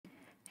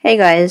Hey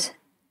guys,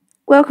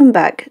 welcome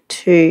back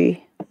to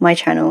my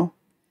channel.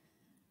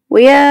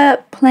 We are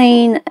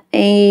playing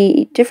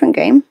a different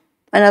game,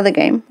 another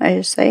game I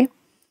should say.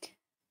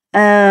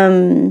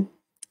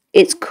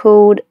 It's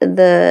called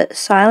The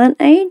Silent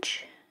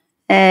Age,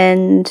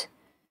 and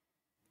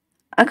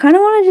I kind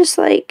of want to just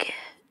like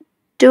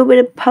do a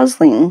bit of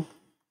puzzling.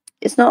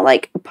 It's not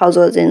like a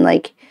puzzle as in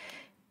like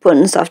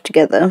putting stuff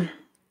together,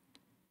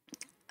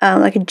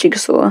 like a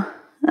jigsaw,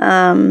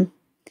 but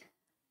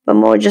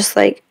more just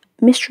like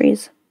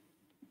mysteries,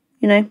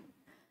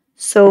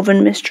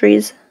 solving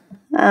mysteries.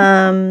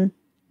 Yeah,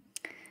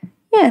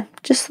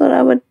 just thought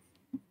I would,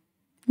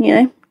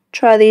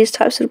 try these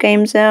types of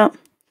games out.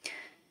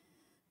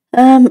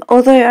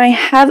 Although I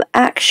have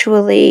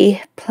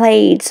actually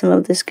played some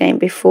of this game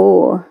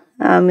before,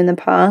 in the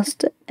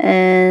past,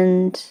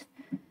 and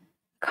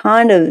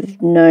kind of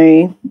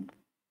know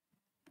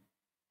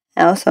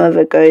how some of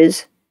it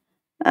goes.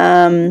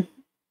 I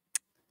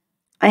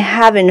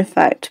have in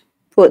fact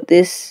put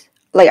this,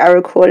 I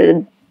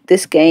recorded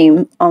this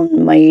game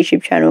on my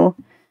YouTube channel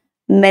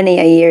many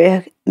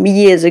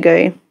years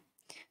ago.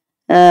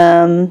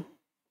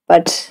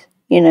 But,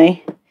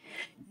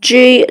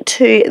 due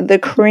to the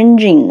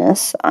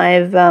cringiness,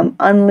 I've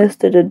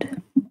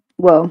unlisted,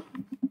 well,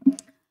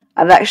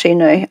 I've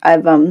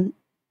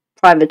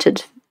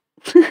privated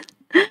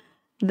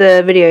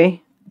the video,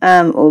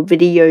 or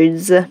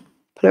videos,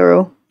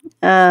 plural.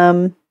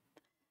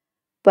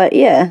 But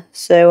yeah,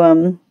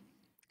 so,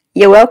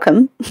 you're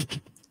welcome.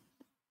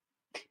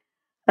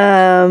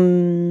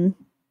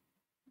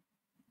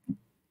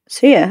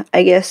 So yeah,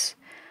 I guess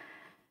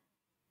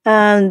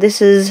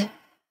this is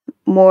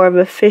more of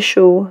an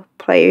official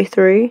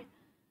playthrough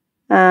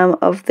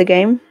of the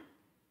game.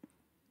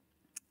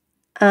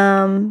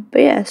 But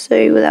yeah,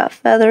 so without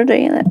further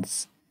ado,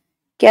 let's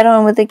get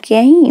on with the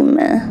game.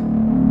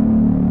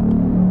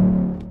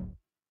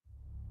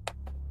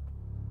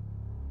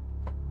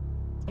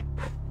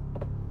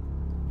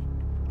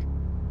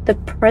 The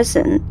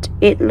present,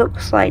 it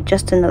looks like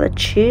just another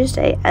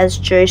Tuesday as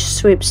Joe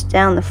sweeps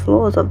down the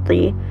floors of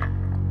the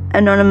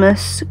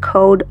anonymous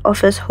cold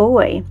office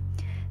hallway.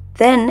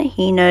 Then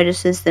he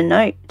notices the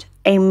note.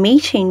 A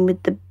meeting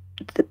with the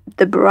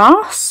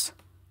brass?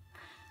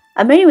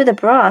 A meeting with the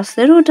brass.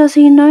 Little does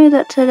he know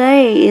that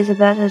today is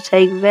about to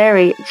take a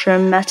very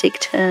dramatic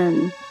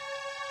turn.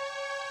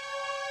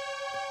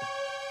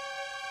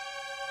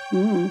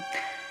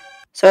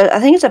 So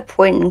I think it's a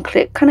point and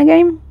click kind of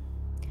game.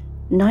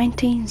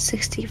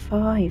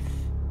 1965.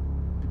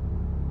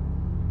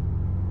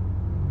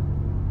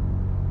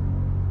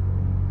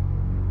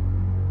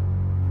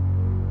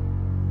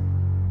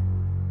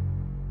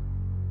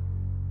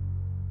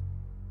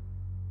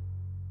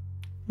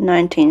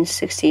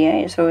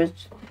 So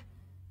it's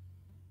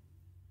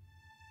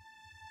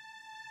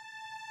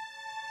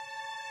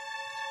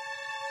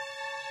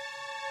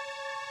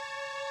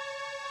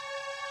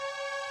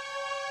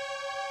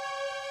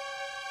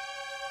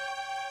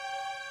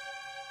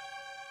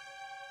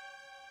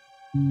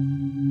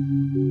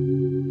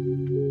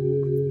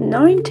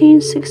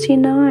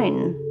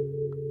 $1969.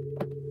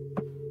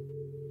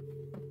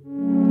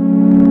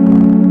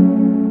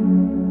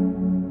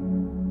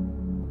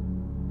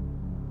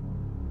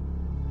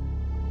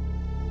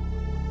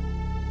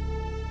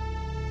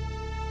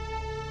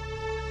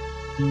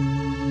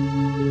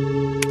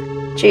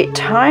 Gee,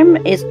 time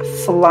is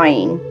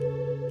flying.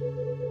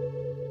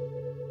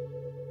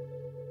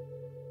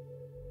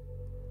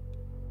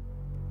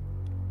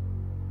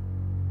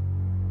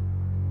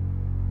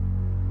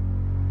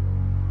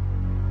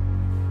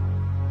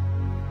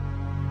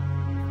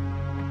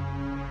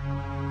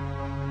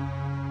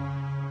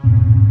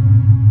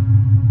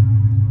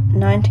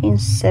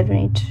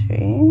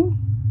 $1972.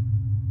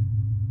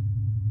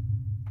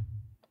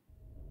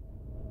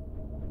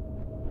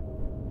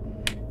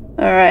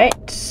 All right.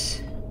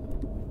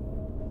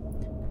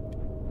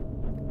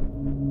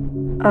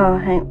 Oh,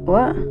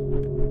 what?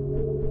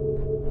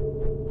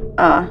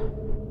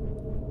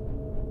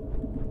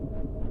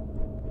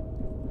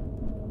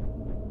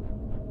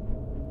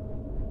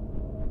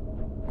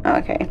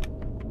 Okay.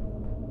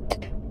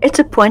 It's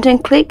a point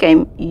and click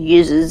game.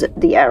 Uses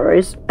the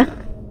arrows.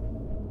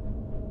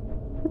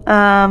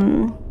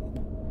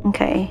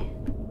 Okay.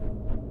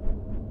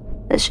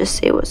 Let's just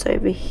see what's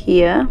over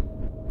here.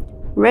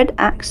 Red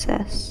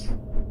access.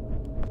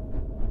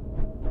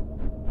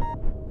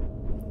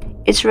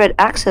 It's red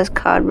access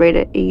card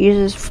reader. It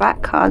uses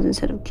flat cards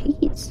instead of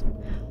keys.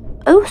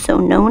 Also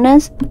known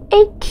as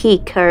a key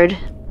card.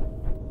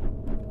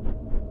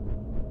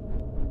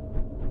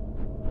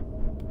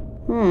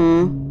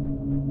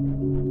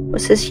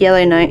 What's this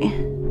yellow note?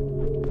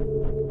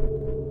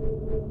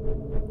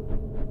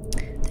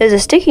 There's a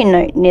sticky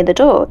note near the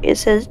door. It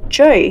says,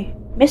 Joe,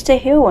 Mr.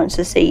 Hill wants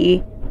to see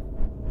you.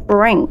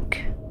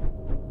 Frank.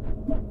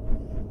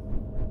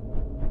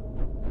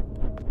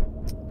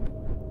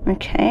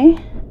 Okay.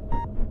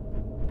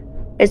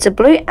 It's a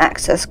blue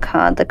access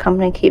card the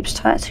company keeps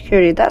tight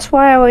security. That's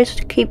why I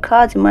always keep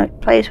cards in my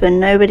place where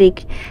nobody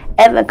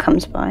ever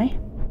comes by.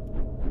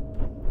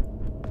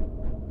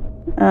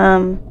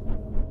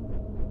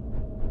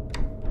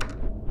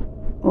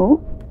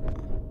 Oh.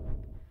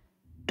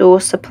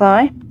 Door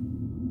supply.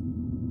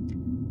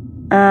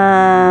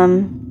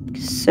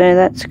 So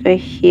let's go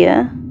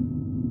here.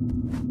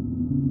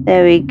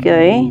 There we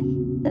go.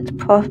 Let's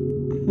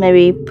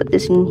maybe put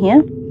this in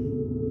here.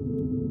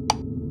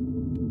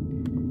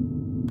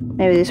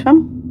 Maybe this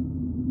one.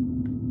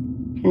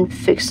 Can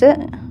fix it.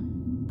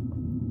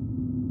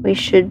 We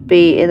should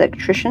be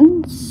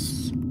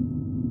electricians.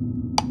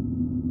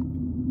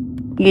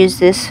 Use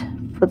this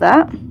for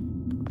that.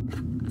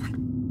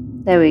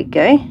 There we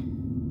go.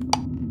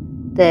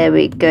 There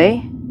we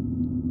go.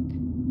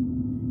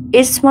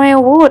 It's my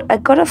award. I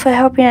got it for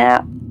helping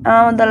out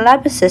the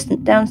lab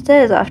assistant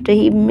downstairs after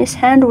he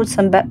mishandled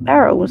some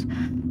barrels.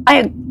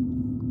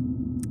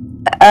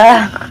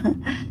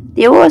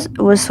 The award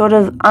was sort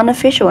of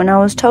unofficial, and I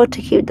was told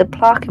to keep the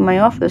plaque in my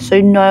office so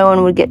no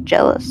one would get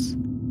jealous.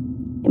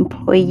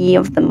 Employee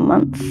of the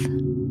month.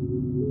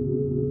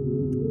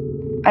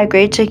 I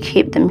agreed to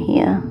keep them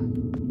here.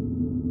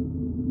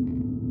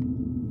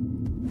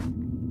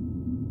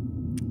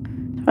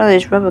 One of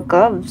those rubber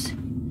gloves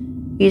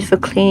used for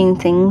cleaning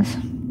things.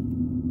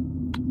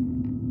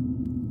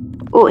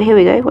 Oh, here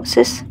we go. What's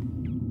this?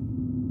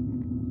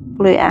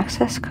 Blue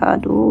access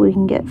card. Oh, we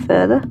can get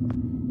further.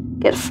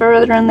 Get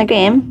further in the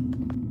game.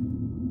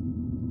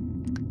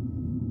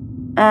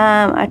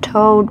 I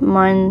told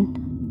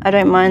mine I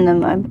don't mind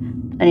them. I'm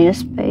plenty of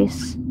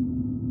space.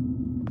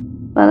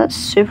 Well, that's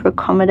super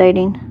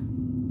accommodating.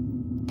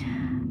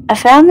 I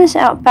found this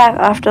out back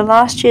after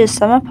last year's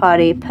summer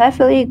party.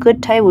 Perfectly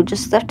good table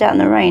just left out in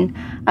the rain.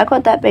 I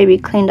got that baby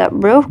cleaned up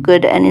real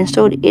good and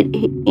installed it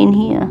in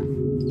here.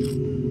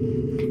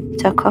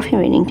 It's our coffee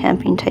meeting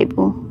camping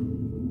table.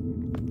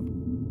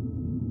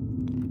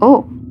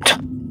 Oh.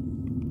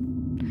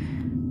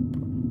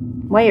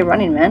 Why are you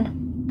running, man?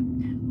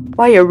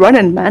 Why are you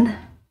running, man?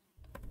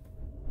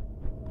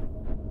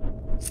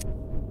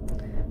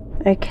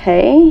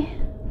 Okay.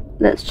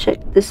 Let's check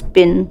this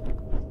bin.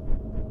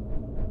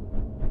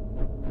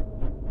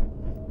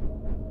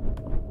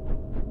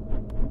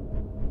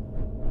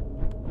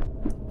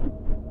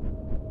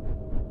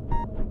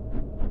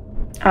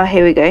 Oh,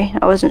 here we go.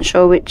 I wasn't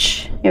sure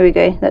which. Here we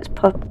go. Let's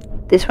pop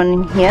this one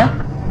in here.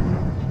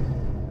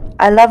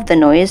 I love the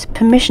noise.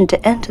 Permission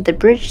to enter the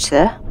bridge,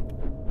 sir.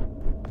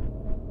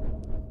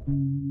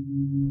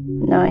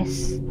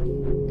 Nice.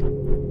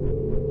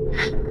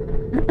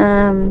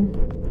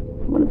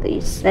 What do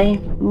these say?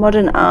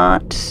 Modern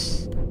art.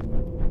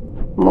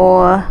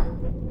 More.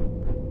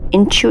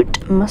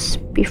 Intuit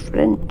must be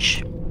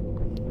French.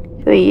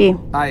 Who are you?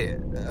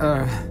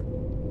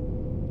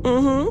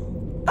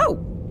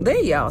 Oh, there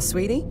you are,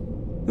 sweetie.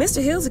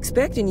 Mr. Hill's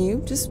expecting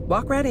you. Just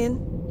walk right in.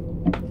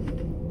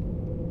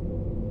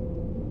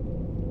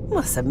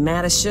 What's the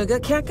matter, sugar?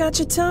 Cat got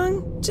your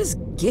tongue? Just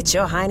get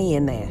your hiney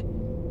in there.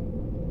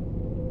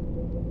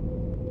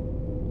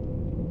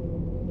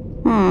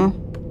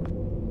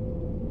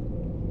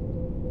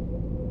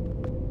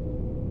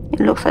 It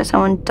looks like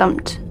someone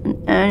dumped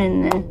an urn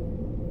in there.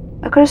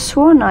 I could have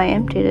sworn I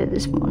emptied it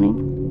this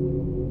morning.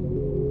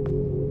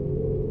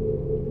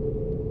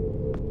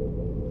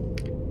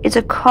 It's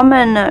a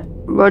common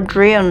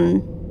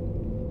Rodrion.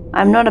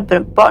 I'm not a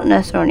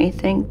botanist or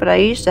anything, but I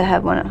used to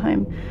have one at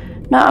home.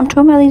 No, I'm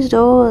talking about these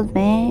doors,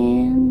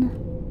 man.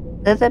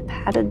 Leather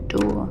padded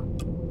door.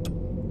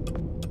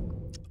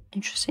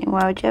 Interesting.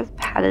 Why would you have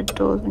padded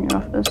doors in your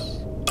office?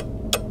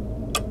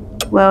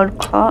 World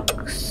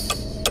clocks.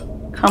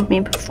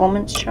 Company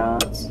performance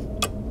charts.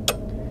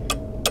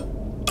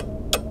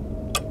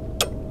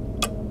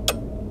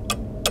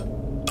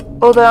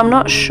 Although I'm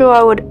not sure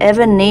I would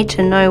ever need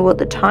to know what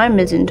the time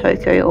is in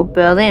Tokyo or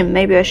Berlin.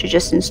 Maybe I should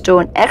just install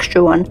an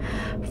extra one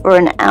for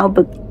an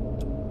Albert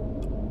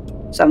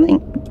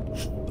something.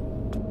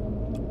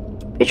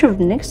 Picture of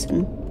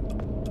Nixon.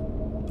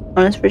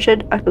 Honest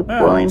Richard, I could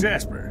call him.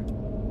 Jasper.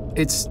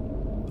 It's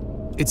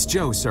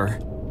Joe, sir.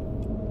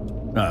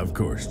 Of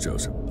course,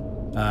 Joseph.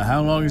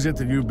 How long is it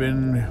that you've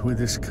been with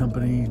this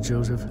company,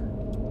 Joseph?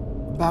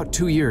 About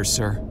 2 years,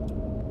 sir.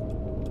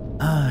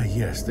 Ah,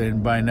 yes,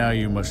 then by now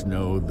you must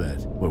know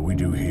that what we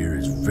do here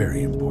is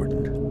very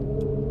important.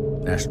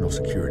 National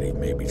security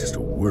may be just a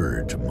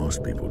word to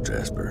most people,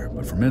 Jasper,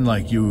 but for men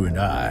like you and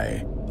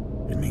I,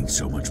 it means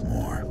so much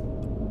more.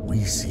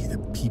 We see the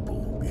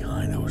people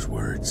behind those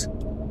words.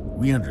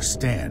 We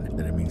understand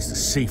that it means the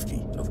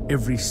safety of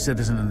every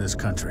citizen in this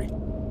country,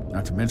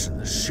 not to mention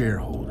the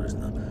shareholders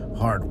and the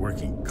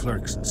hard-working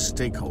clerks and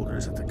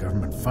stakeholders at the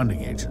government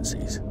funding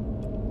agencies.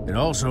 It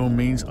also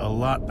means a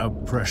lot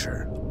of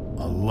pressure.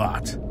 A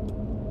lot.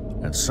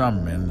 And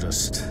some men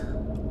just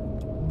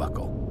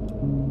buckle.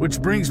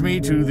 Which brings me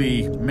to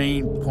the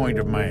main point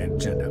of my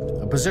agenda.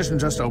 A position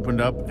just opened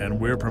up, and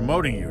we're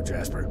promoting you,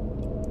 Jasper.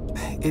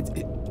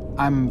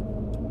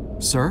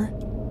 Sir?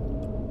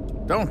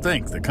 Don't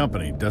think the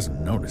company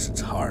doesn't notice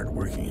its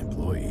hard-working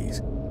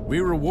employees.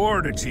 We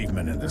reward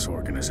achievement in this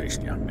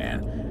organization, young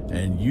man,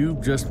 and you've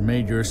just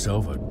made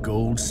yourself a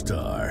gold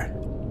star.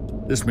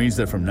 This means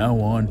that from now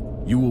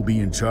on, You will be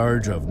in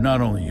charge of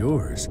not only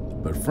yours,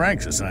 but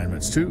Frank's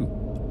assignments too.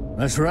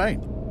 That's right.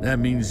 That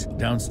means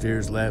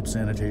downstairs lab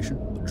sanitation,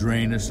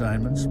 drain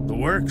assignments, the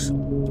works,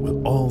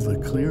 with all the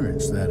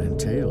clearance that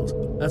entails.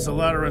 That's a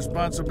lot of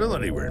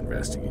responsibility we're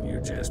investing in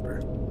you,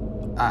 Jasper.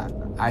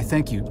 I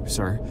thank you,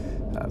 sir.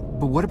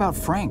 But what about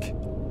Frank?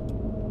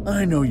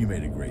 I know you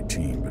made a great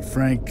team, but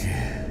Frank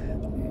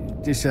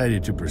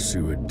decided to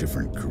pursue a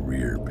different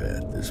career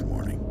path this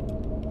morning.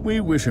 We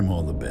wish him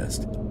all the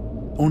best.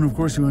 Oh, and of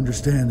course you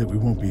understand that we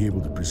won't be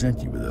able to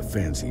present you with a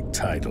fancy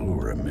title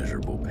or a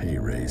measurable pay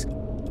raise.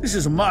 This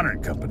is a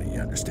modern company, you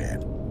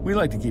understand. We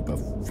like to keep a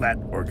flat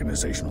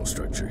organizational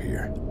structure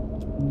here.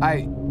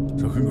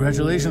 So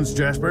congratulations,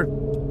 Jasper.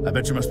 I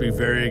bet you must be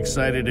very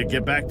excited to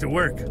get back to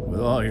work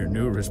with all your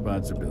new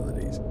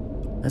responsibilities.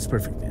 That's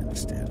perfectly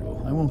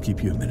understandable. I won't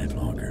keep you a minute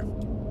longer.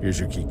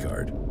 Here's your key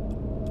card.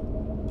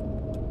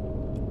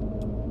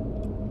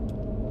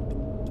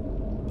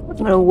 I'm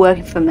gonna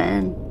work for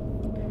man.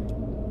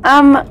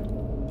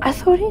 I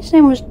thought his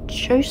name was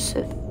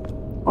Joseph.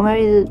 Or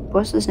maybe the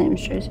boss's name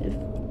is Joseph.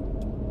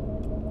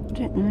 I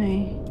don't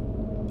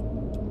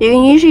know. You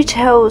can usually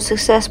tell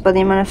success by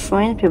the amount of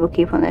phones people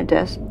keep on their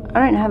desk. I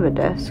don't have a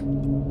desk.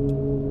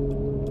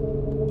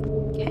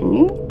 Can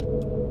you?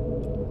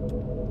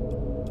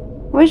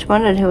 I always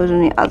wondered who was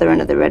on the other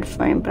end of the red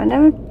phone, but I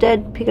never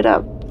dared pick it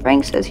up.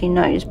 Frank says he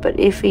knows, but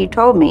if he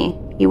told me,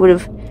 he would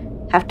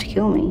have to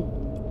kill me.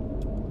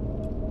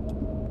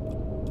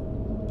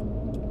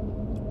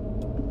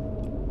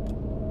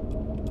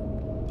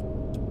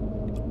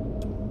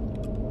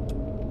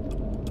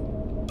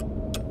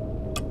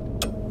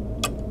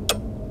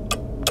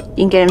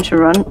 You can get him to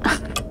run.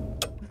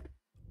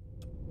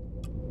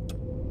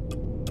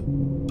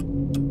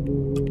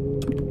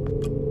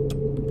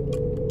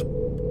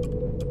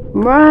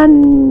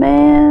 Run,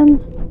 man.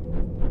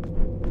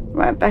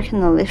 Right, back in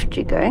the lift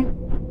you go.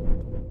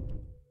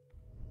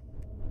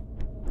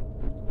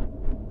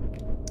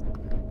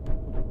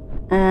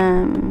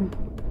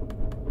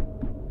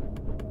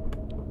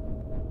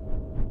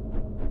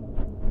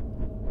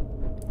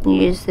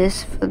 Use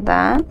this for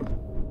that.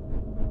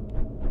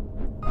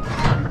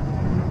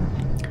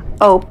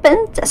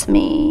 Open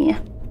sesame.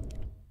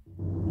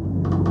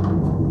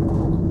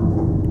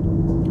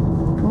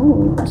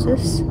 Ooh, what's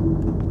this?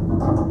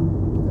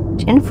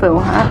 Tinfoil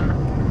hat.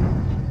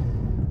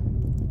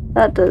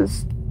 That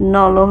does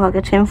not look like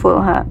a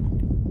tinfoil hat.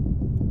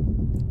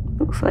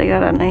 Looks like, I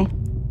don't know,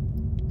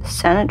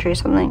 sanitary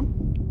something.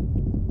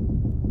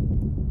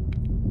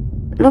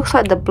 It looks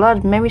like the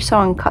blood, maybe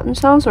someone cut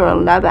themselves or a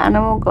lab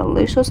animal got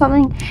loose or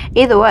something.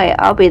 Either way,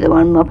 I'll be the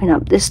one mopping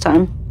up this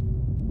time.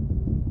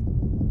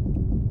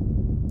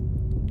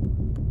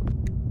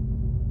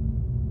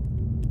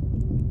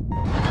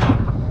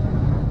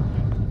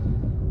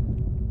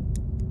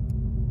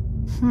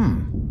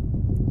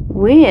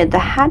 Weird, the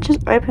hatch is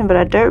open, but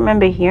I don't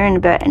remember hearing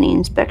about any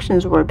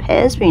inspections or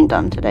repairs being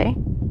done today.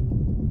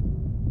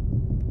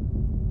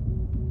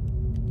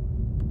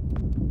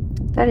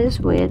 That is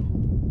weird.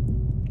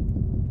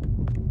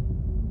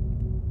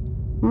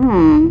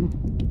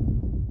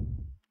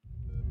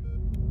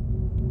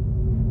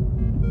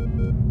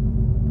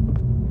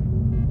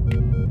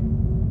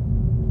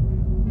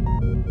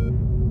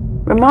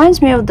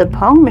 Reminds me of the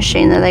Pong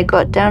machine that they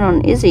got down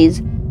on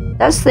Izzy's.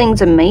 That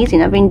thing's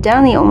amazing. I've been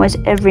down there almost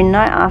every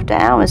night after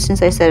hours since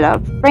they set it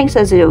up. Frank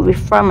says it will be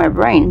frying my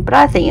brain, but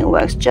I think it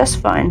works just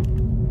fine.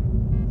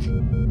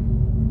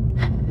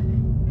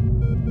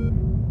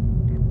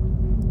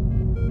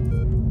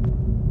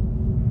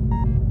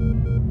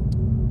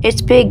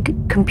 It's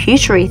big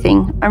computery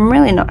thing. I'm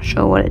really not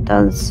sure what it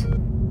does.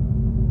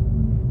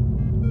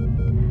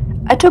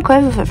 I took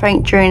over for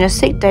Frank during a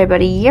sick day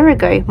about a year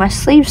ago. My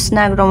sleeve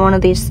snagged on one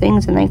of these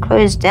things and they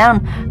closed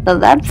down the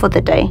lab for the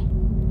day.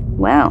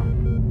 Wow.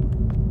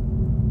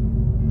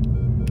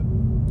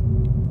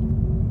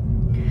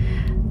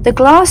 The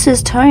glass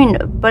is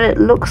toned, but it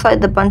looks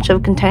like the bunch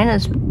of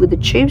containers with the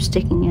tube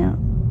sticking out.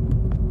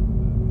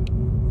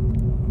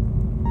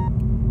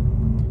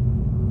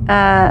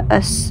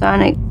 A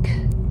sonic...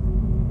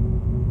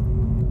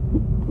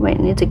 Wait,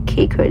 it needs a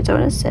key code, is that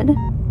what it said?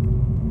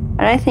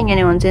 I don't think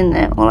anyone's in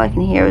there. All I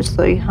can hear is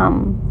the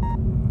hum.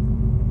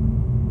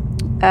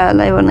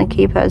 Label on the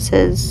keypad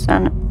says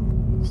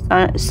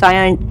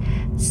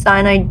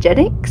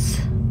cyanogenics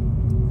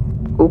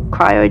or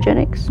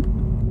cryogenics.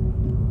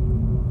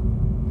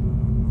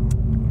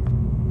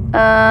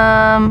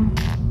 I'm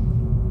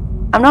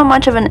not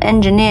much of an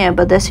engineer,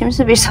 but there seems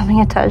to be something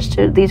attached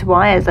to these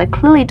wires that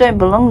clearly don't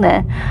belong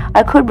there.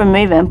 I could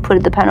remove it and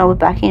put the panel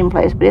back in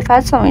place, but if I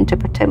had something to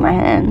protect my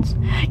hands...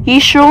 You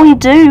surely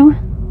do!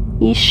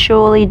 You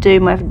surely do,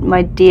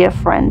 my dear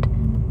friend.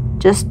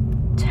 Just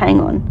hang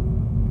on.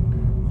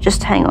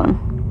 Just hang on.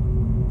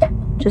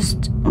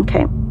 Just...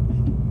 okay.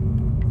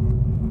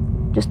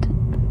 Just...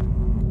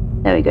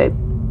 There we go.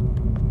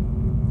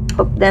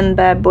 Pop them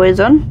bad boys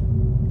on.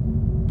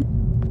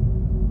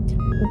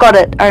 Got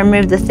it. I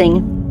removed the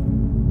thing.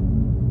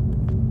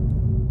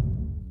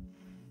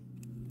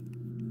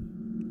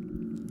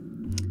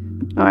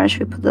 Alright,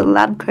 should we put the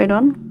lab coat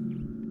on?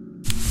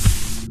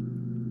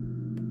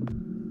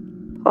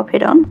 Pop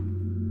it on.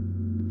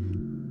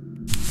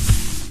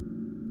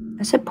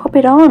 I said pop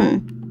it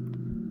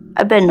on.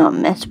 I better not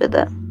mess with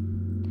it.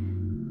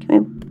 Can we...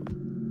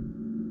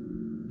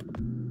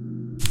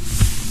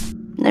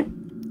 Nope.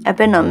 I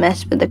better not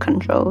mess with the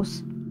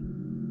controls.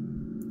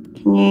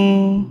 Can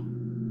you...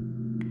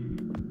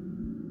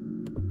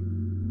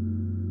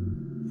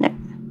 No.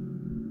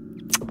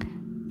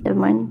 Never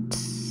mind.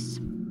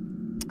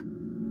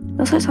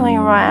 Looks like something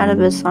right out of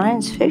a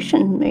science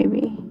fiction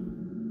movie.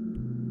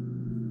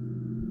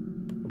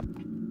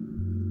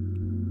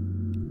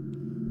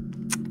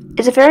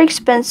 It's a very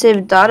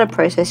expensive data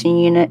processing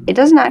unit. It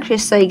doesn't actually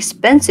say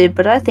expensive,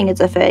 but I think it's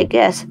a fair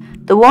guess.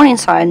 The warning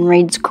sign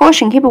reads,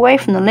 "Caution, keep away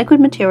from the liquid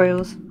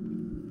materials."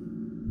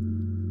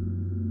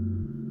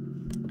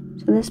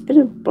 So there's a bit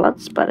of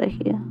blood spatter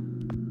here.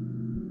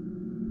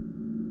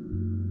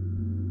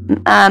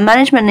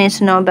 Management needs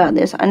to know about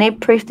this. I need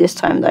proof this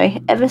time, though.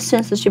 Ever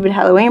since the stupid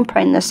Halloween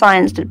prank the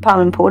science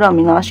department pulled on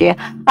me last year,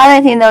 I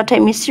don't think they'll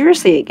take me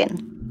seriously again.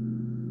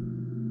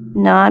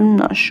 No, I'm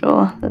not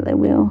sure that they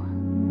will.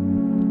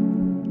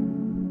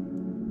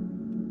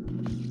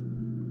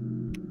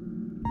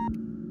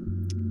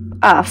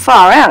 Ah,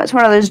 far out. It's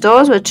one of those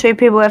doors where two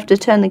people have to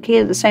turn the key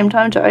at the same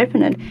time to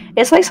open it.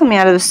 It's like something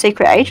out of a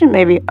secret agent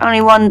movie.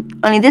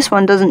 Only this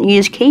one doesn't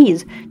use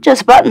keys,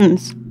 just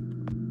buttons.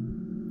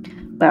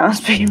 Wow, I'm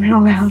speaking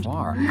real loud.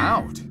 Far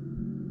out.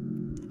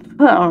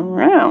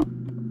 Far out.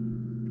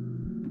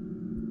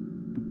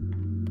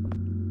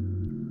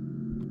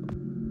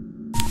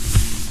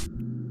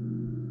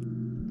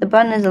 The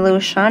button is a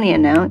little shinier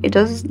now. It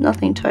does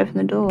nothing to open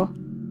the door.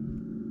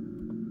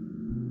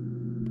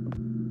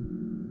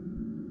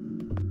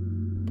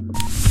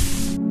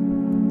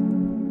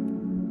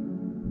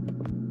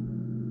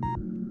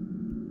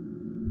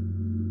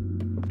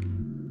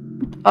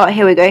 Oh,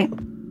 here we go.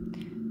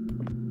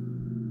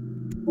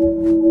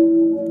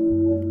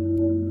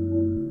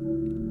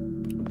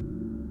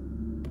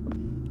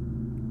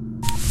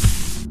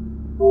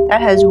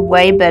 That has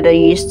way better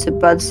use to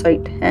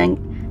blood-soaked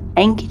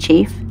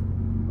handkerchief.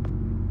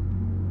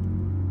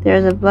 There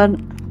is a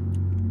blood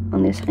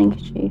on this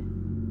handkerchief.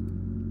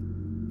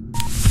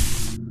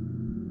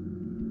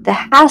 There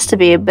has to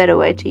be a better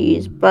way to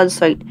use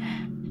blood-soaked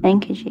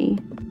handkerchief.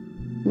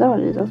 Is that what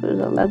it is? I thought it was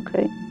a lab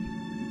coat.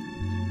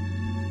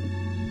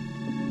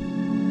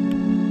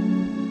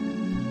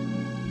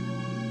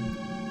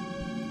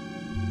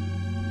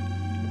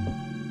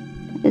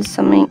 Is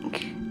something...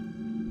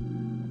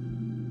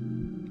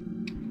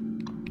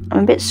 I'm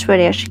a bit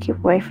sweaty, I should keep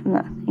away from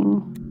that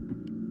thing.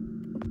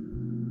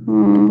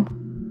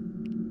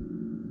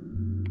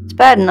 It's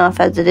bad enough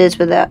as it is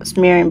without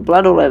smearing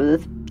blood all over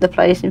the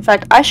place. In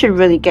fact, I should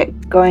really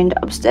get going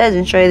upstairs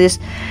and show this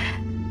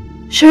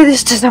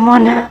to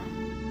someone.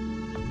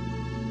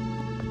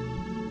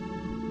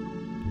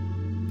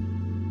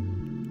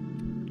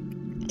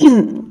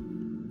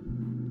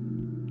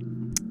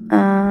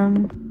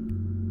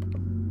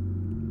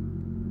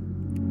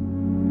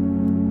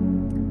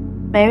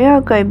 Maybe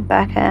I'll go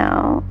back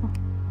out,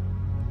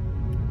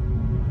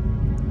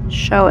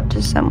 show it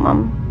to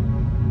someone.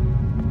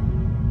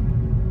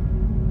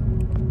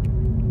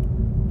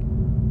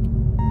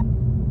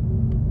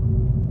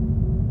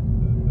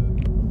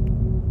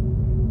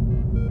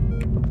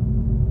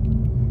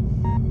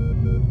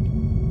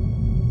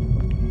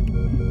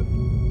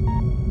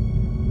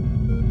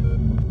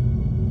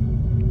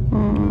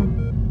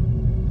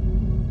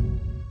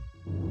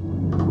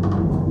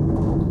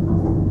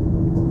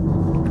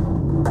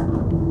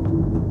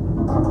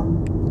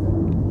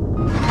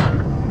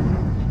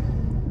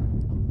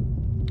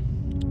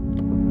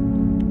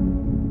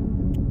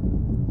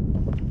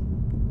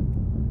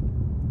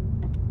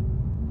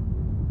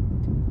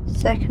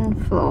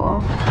 Second floor,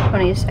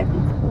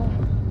 22nd floor.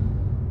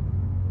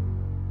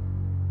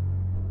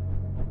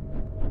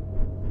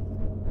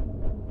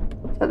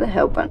 Is that the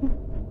help button?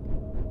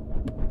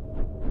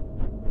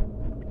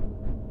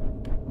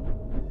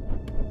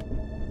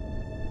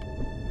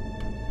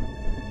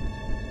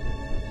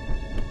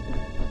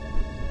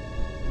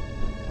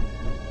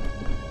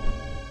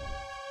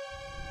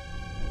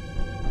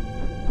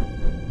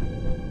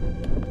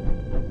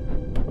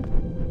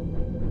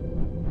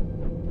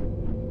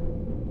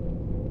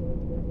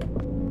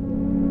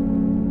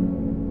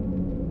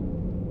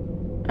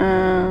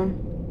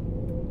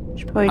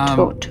 Should probably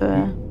talk to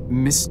her.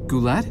 Miss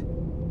Goulet?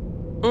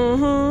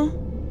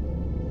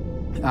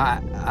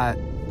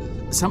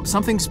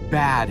 Something's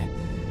bad.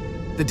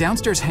 The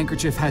downstairs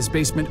handkerchief has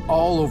basement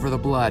all over the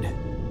blood.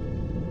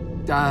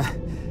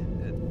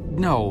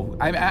 No,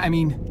 I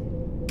mean...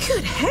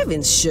 Good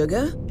heavens,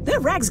 Sugar.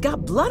 That rag's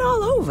got blood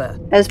all over.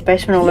 There's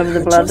basement all over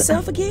the blood.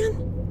 Yourself again?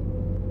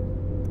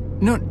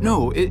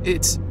 No,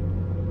 it's...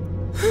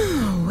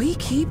 We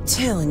keep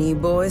telling you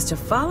boys to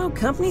follow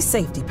company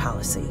safety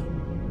policy.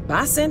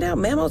 I send out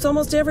memos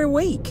almost every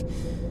week.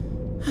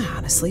 I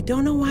honestly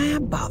don't know why I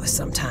bother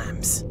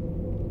sometimes.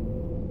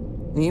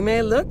 You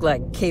may look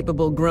like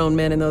capable grown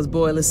men in those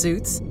boiler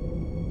suits,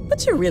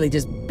 But you're really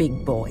just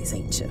big boys,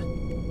 ain't you?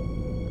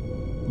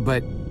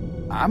 But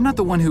I'm not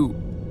the one who...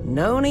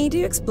 No need to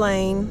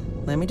explain.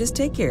 Let me just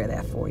take care of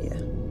that for you.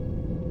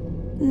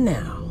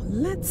 Now,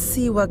 let's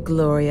see what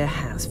Gloria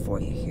has for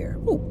you here.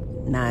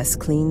 Ooh, nice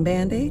clean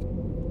Band-Aid.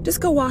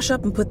 Just go wash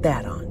up and put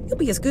that on. You'll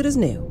be as good as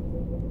new.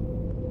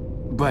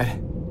 But...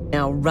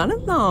 Now run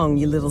along,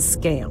 you little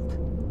scamp.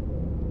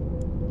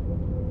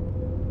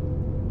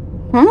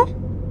 Hmm?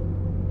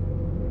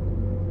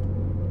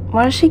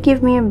 Why does she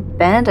give me a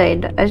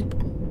Band-Aid?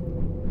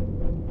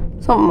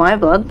 It's not my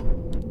blood.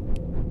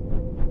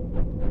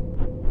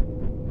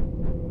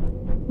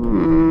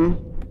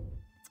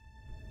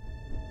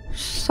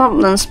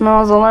 Something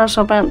smells a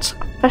little bit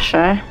fishy.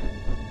 I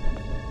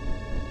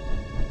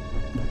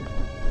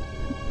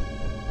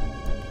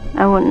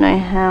wouldn't know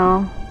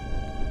how.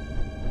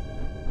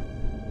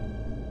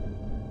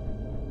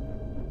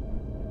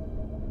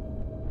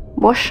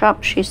 Wash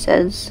up, she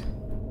says.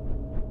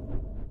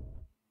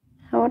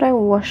 How would I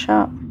wash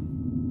up?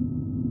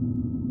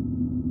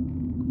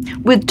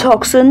 With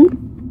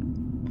toxin?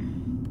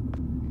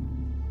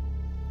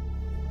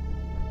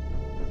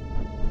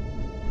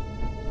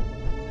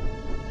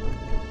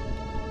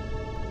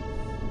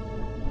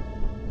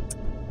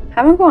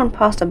 Haven't gone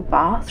past a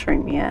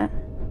bathroom yet.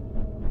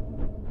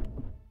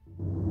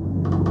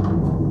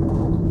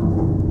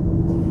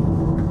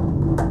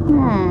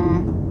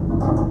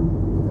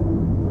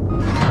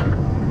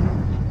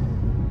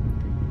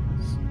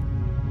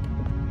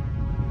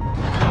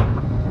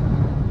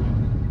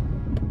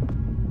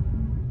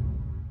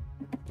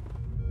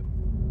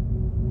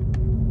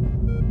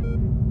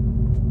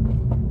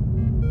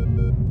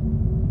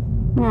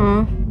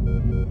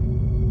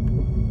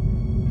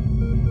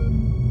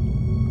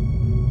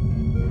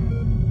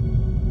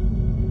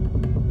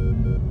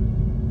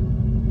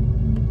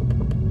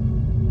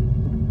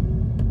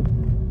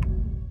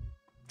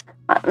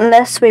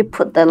 Unless we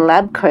put the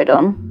lab coat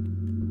on.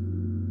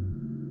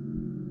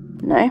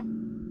 No?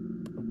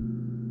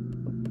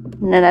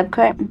 No lab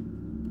coat?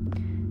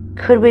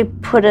 Could we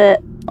put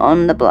it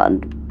on the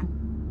blood?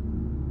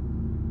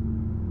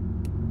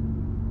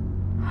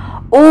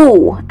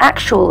 Oh,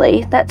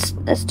 actually, let's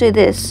do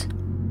this.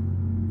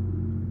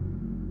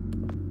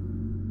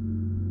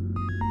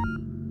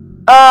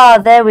 Ah,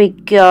 oh, there we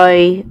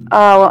go.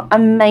 Oh,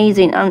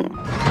 amazing.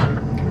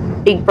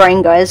 Big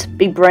brain, guys.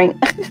 Big brain.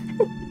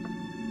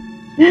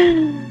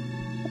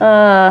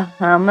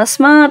 I'm a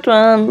smart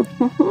one.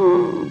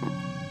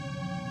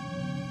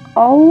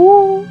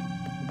 Oh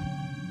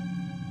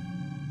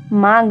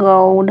my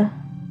god.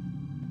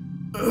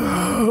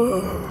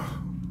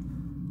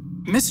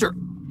 Mister,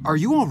 are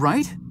you all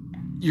right?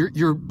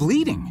 You're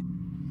bleeding.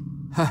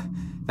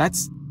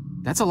 That's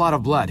a lot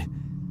of blood.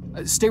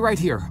 Stay right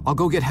here. I'll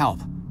go get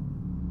help.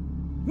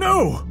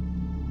 No!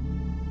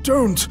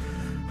 Don't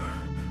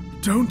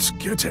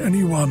get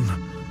anyone.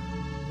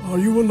 Are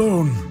you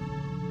alone?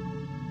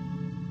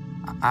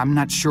 I'm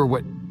not sure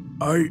what...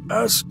 I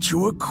asked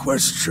you a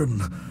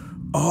question.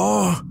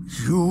 Are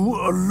you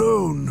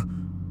alone?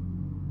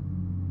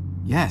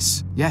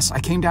 Yes, I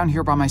came down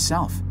here by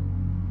myself.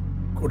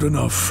 Good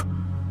enough.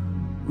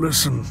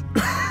 Listen,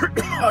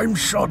 I'm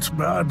shot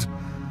bad.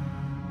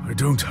 I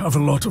don't have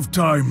a lot of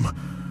time,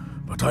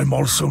 but I'm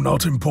also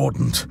not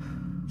important.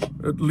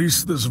 At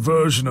least this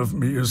version of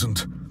me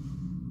isn't.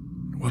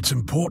 What's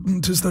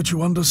important is that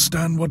you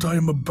understand what I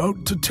am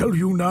about to tell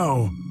you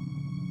now.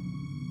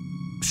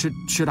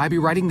 Should I be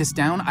writing this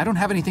down? I don't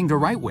have anything to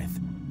write with.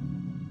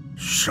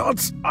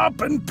 Shut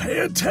up and pay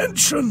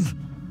attention!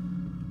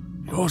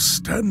 You're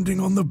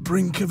standing on the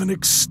brink of an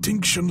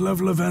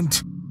extinction-level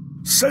event,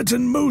 set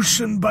in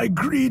motion by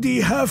greedy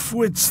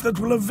half-wits that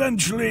will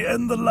eventually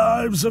end the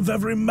lives of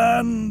every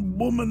man,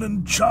 woman,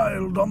 and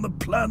child on the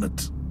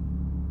planet.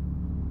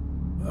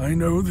 I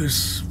know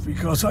this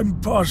because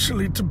I'm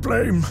partially to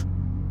blame,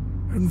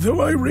 and though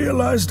I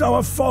realized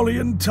our folly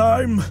in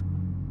time,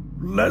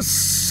 less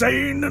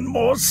sane and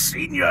more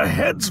senior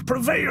heads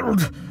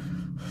prevailed.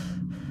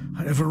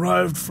 I have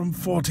arrived from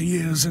 40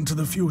 years into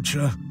the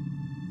future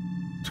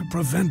to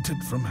prevent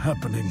it from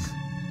happening.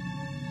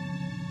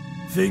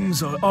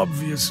 Things are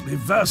obviously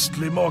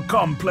vastly more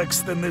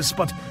complex than this,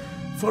 but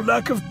for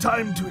lack of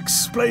time to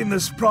explain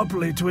this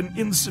properly to an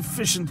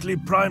insufficiently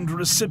primed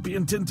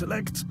recipient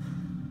intellect,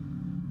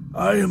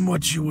 I am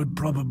what you would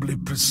probably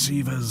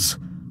perceive as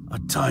a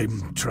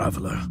time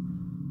traveler.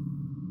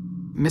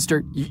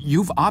 Mister,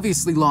 you've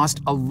obviously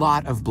lost a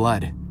lot of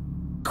blood.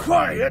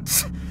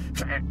 Quiet!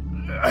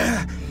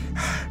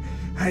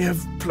 I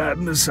have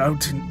planned this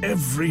out in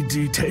every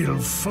detail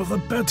for the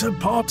better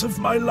part of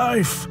my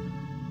life.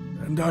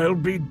 And I'll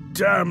be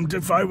damned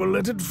if I will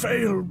let it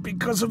fail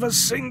because of a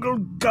single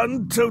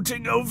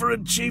gun-toting,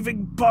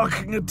 overachieving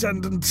parking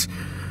attendant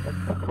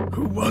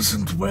who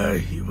wasn't where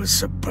he was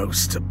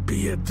supposed to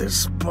be at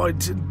this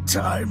point in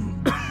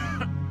time.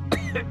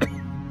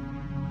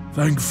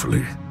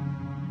 Thankfully,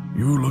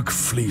 you look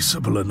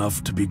fleeceable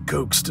enough to be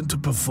coaxed into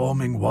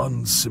performing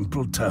one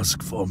simple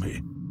task for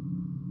me.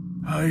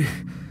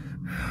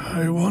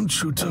 I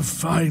want you to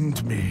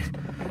find me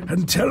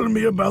and tell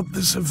me about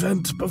this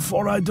event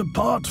before I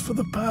depart for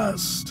the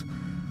past.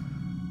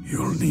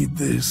 You'll need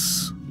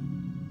this.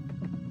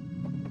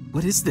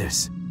 What is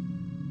this?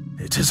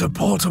 It is a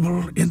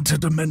portable,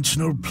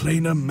 interdimensional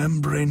planar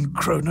membrane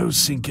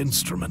chronosync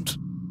instrument.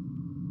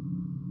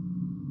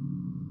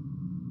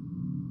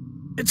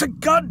 It's a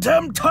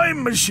goddamn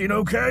time machine,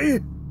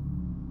 okay?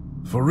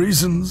 For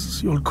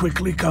reasons you'll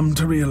quickly come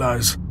to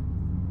realize,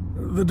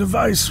 the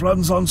device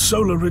runs on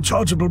solar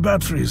rechargeable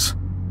batteries.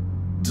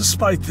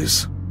 Despite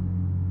this,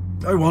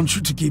 I want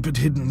you to keep it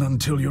hidden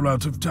until you're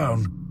out of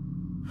town.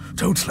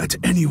 Don't let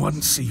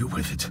anyone see you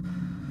with it,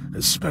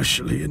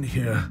 especially in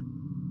here.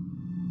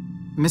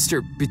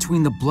 Mister,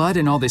 between the blood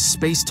and all this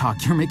space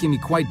talk, you're making me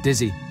quite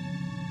dizzy.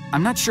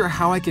 I'm not sure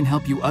how I can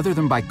help you other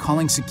than by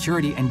calling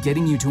security and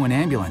getting you to an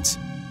ambulance.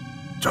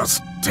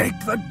 Just take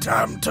the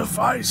damn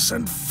device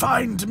and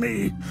find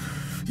me.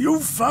 You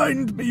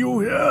find me, you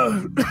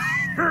hear?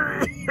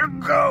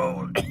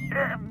 Go.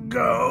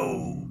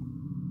 Go.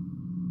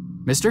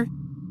 Mister?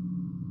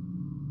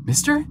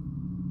 Mister?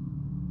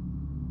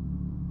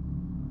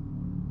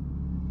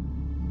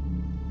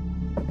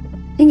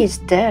 I think he's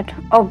dead.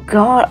 Oh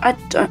God, I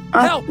don't.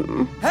 Help!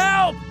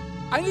 Help!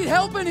 I need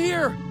help in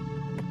here!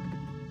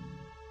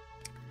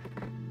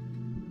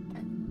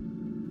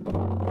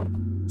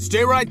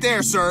 Stay right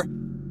there, sir.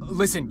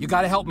 Listen, you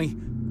gotta help me.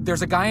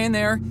 There's a guy in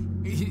there.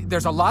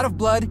 There's a lot of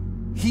blood.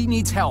 He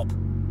needs help.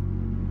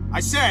 I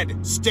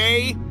said,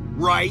 stay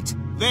right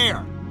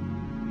there.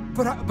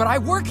 But I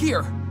work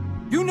here.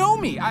 You know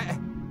me.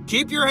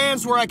 Keep your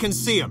hands where I can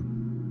see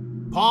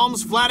them.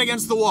 Palms flat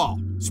against the wall.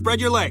 Spread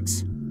your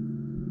legs.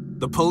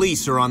 The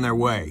police are on their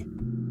way.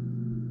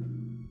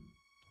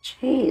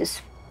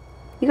 Jeez,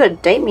 you gotta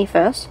date me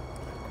first.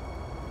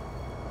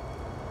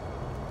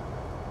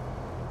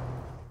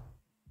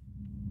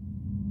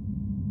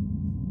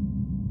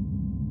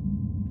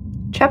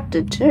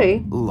 Chapter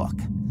 2. Look,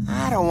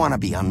 I don't want to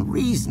be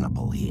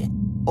unreasonable here.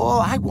 All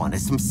I want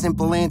is some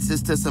simple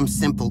answers to some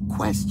simple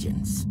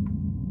questions.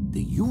 Do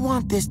you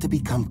want this to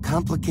become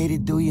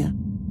complicated, do you?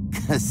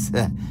 'Cause,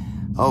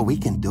 oh, we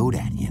can do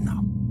that, you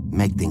know.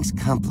 Make things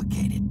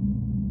complicated.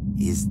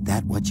 Is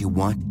that what you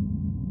want?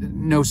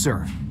 No,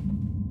 sir.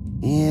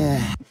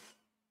 Yeah.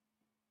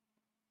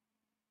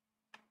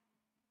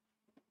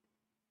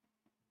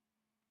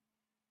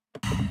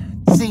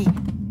 See,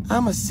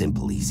 I'm a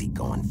simple,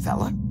 easygoing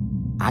fella.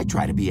 I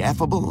try to be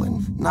affable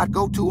and not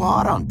go too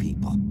hard on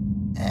people.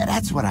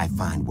 That's what I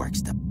find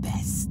works the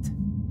best.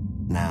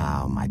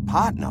 Now, my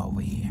partner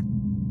over here,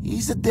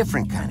 he's a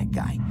different kind of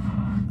guy.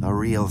 A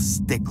real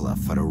stickler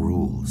for the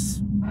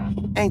rules.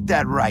 Ain't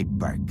that right,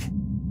 Burke?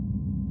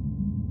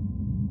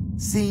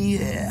 See,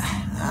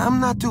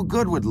 I'm not too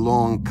good with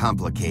long,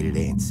 complicated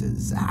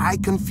answers. I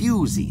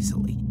confuse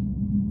easily.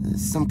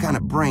 Some kind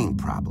of brain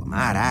problem,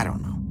 I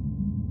don't know.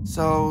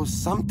 So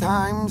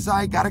sometimes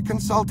I gotta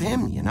consult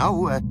him, you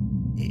know,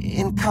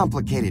 in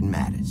complicated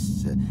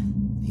matters.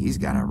 He's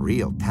got a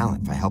real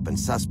talent for helping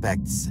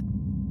suspects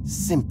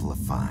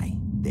simplify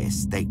their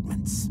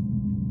statements.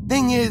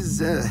 Thing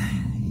is,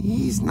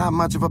 he's not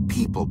much of a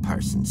people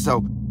person,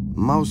 so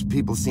most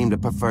people seem to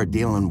prefer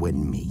dealing with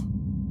me.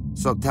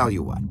 So tell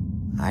you what,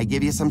 I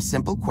give you some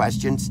simple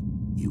questions,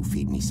 you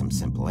feed me some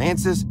simple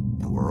answers,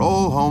 and we're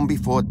all home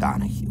before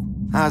Donahue.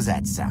 How's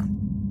that sound?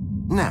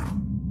 Now,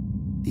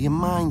 do you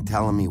mind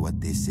telling me what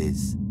this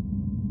is?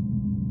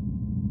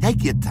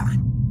 Take your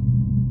time.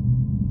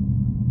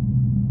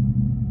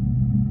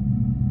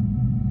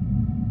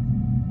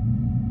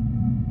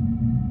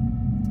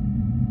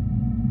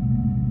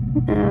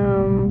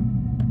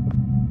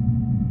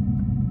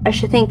 I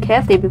should think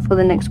carefully before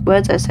the next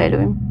words I say to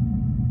him.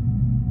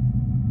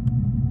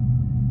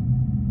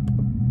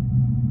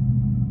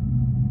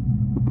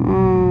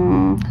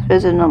 I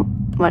suppose there's not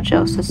much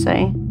else to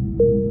say.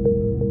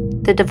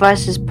 The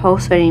device is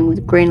pulsating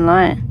with green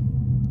light.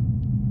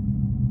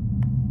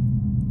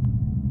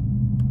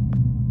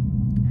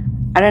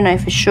 I don't know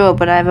for sure,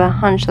 but I have a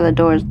hunch that the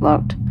door is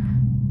locked.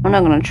 I'm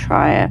not gonna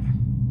try it.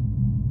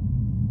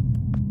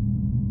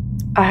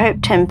 I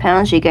hope 10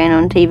 pounds you gain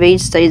on TV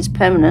stays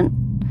permanent.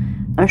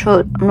 I'm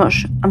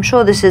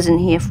sure this isn't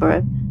here for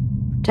a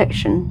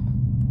protection.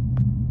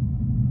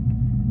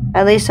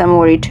 At least I'm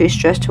already too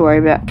stressed to worry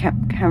about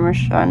camera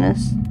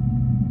shyness.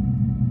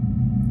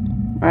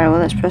 Alright, well,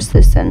 let's press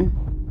this then.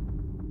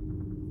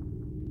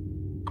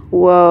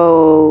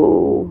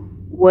 Whoa.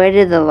 Where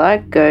did the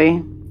light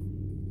go?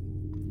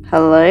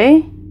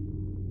 Hello?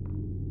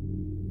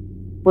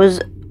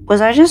 Was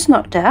I just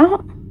knocked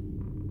out?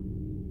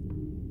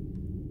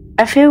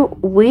 I feel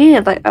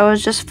weird, like I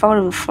was just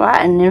folded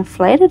flat and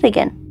inflated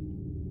again.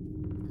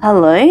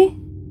 Hello?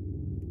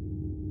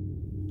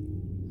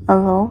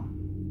 Hello?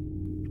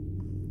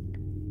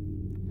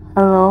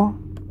 Hello?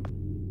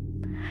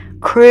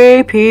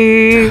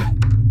 Creepy!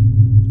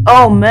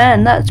 Oh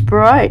man, that's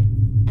bright.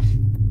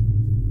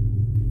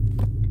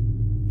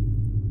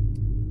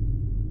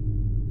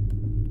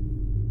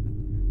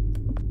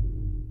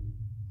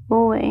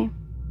 Boy.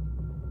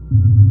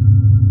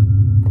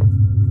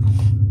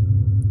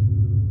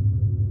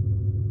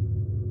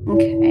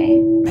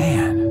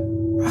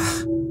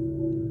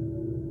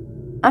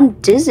 I'm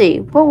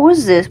dizzy. What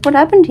was this? What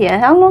happened here?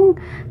 How long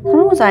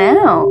was I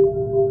out?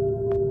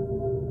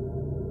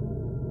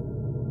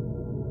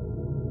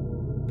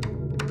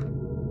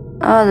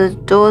 Ah, the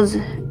door's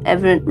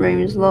evident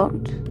room is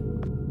locked.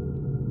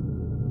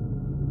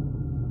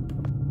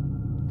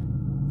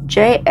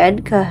 J.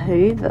 Edgar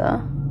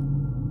Hoover.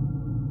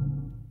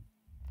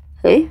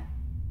 Who?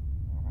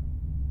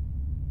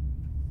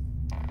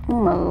 Oh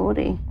my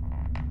lordy.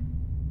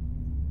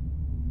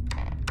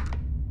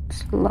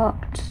 It's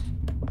locked.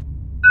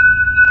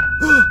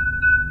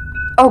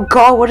 Oh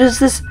god, what is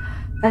this?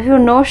 I feel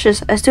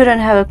nauseous. I still don't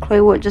have a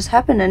clue what just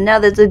happened, and now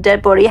there's a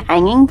dead body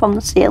hanging from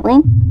the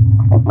ceiling.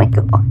 Oh my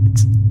god.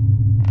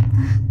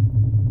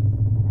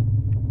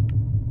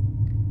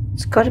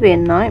 It's got to be a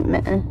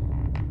nightmare.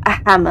 A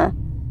hammer.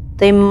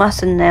 They must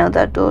have nailed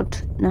that door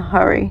in a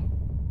hurry.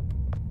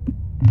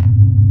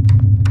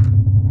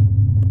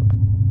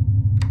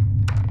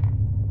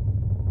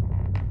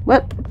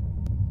 What?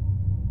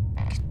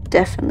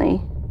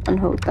 Definitely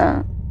unhook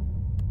that.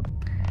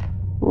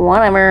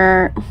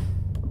 Whatever.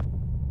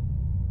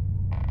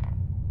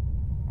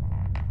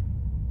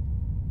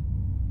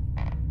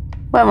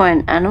 What am I,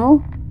 an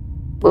animal?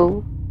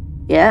 Well,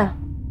 yeah,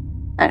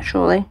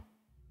 actually.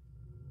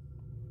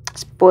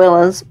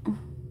 Spoilers.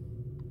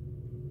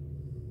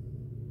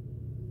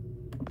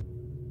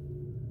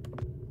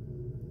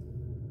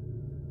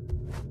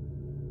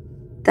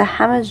 The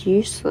hammer's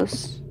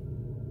useless.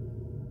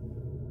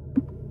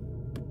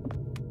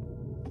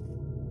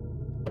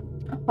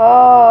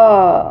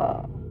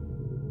 Oh.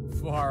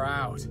 Far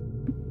out.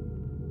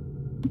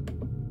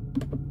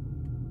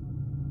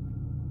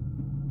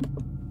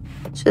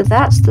 So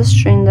that's the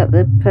string that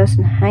the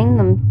person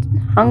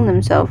hung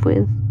themselves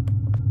with.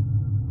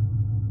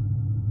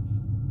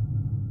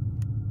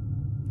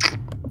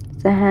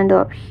 The handle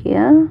up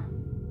here.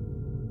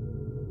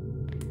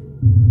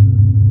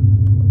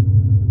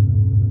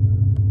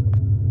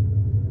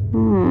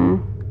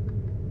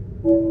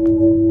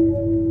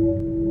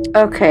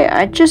 Okay,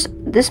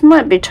 this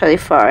might be totally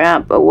far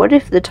out, but what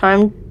if the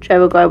time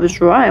travel guy was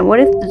right?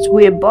 What if this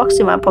weird box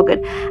in my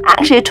pocket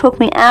actually took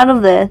me out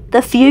of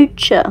the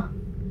future?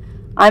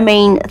 I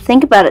mean,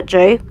 think about it,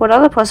 Joe. What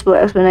other possible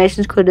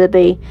explanations could there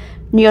be?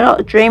 You're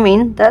not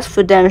dreaming, that's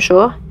for damn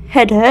sure.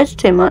 Head hurts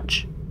too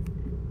much.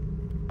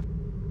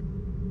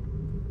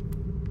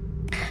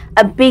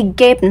 A big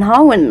gaping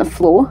hole in the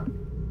floor.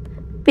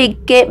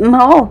 Big gaping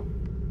hole.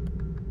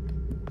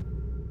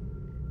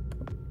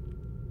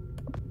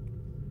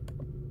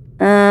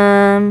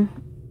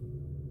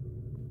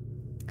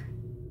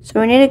 So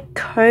we need a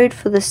code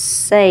for the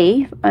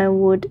safe. I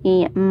would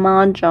eat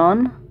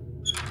Mahjong.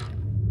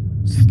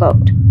 It's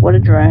locked. What a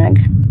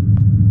drag.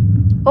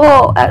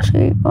 Oh,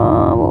 actually,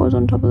 what was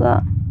on top of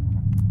that?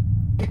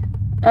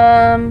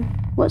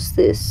 What's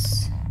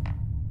this?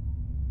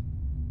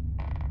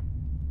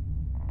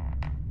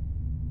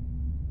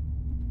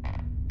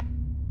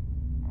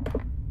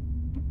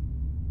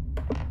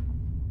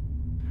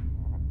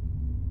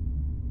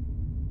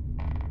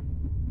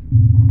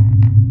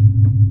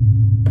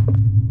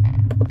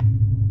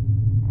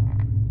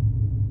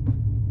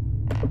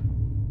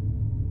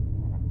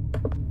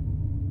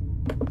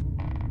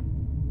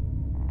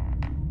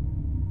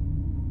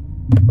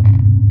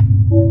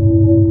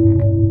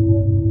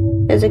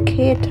 There's a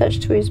key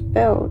attached to his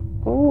belt.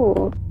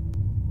 Oh.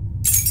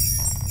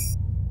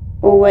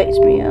 Or wakes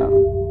me up.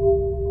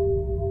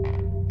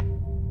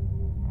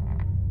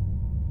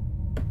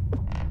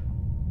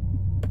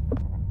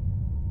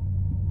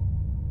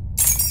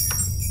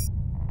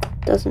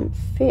 Doesn't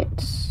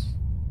fit.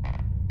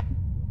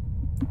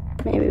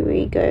 Maybe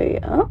we go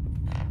up.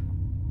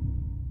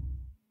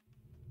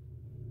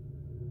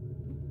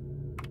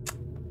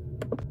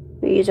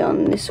 We use it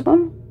on this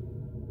one.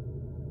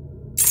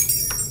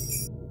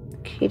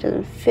 Key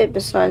doesn't fit,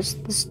 besides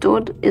this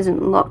door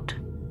isn't locked.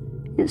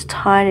 It's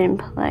tied in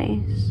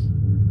place.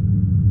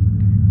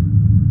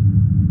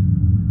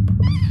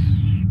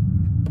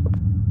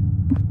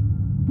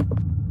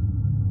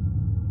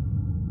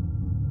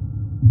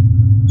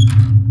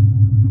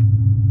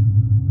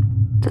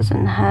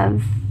 Doesn't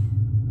have...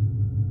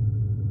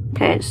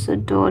 Okay, it's the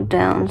door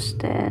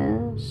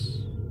downstairs.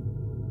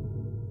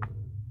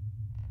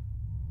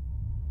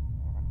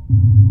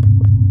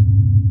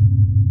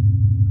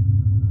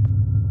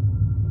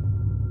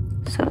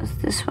 So it's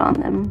this one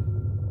then.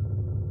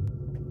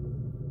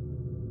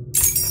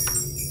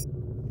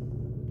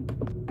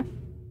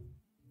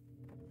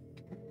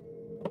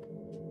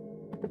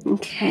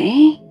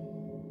 Okay.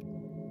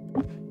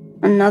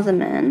 Another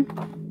man.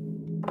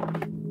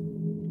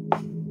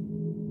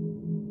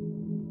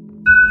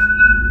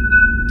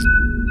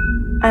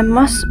 I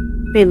must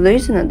be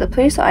losing it. The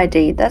police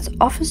ID. That's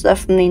officer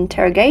from the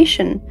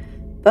interrogation.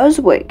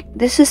 Boswick.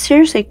 This is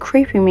seriously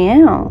creeping me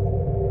out.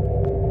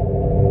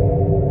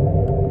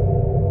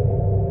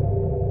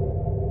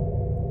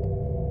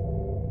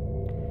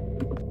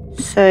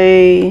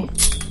 So...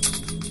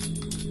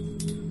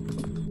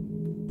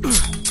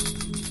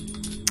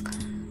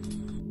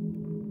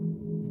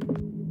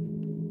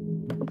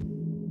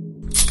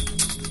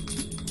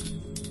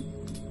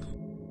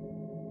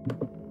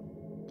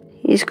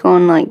 He's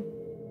gone like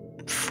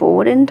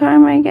forward in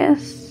time, I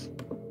guess.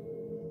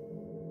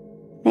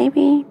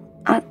 Maybe.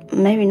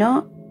 Maybe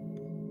not.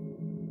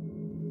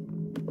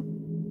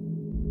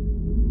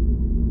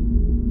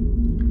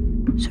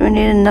 So we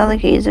need another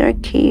key. Is there a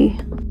key?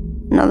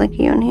 Another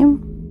key on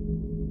him?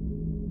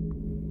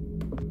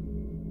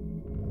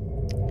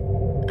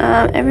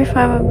 Every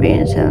 5 of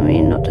being telling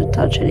me not to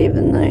touch it,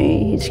 even though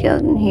he's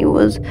skeleton, he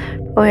was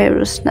probably able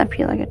to snap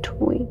you like a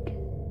twig.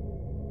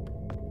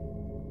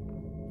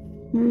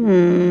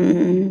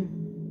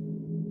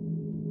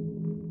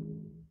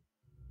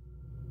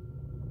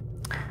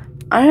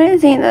 I don't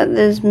think that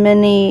there's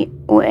many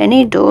or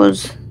any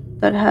doors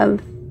that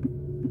have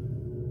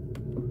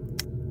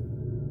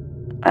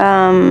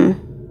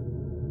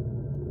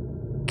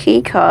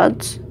key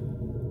cards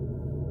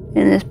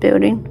in this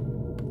building.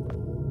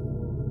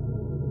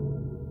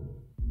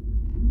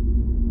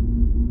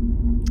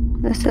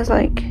 This is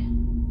like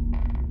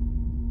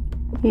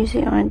use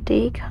the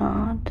ID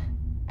card.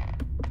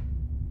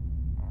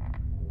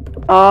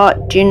 Oh,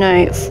 do you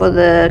know for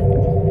the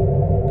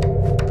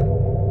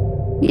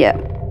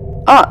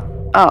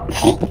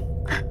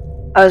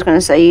I was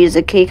gonna say use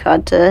a key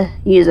card to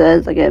use it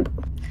as like a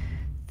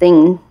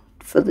thing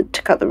for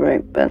to cut the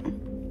rope, but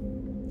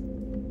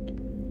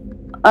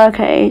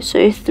okay,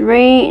 so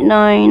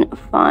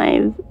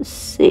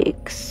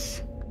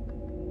 3956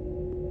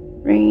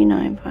 3956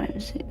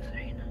 3956.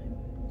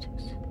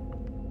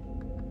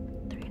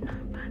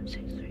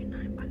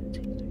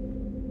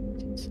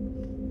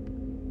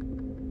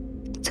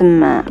 It's a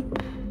map.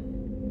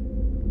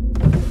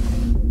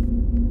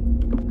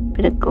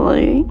 Bit of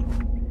glue.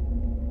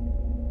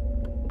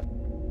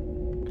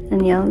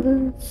 Any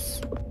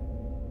others?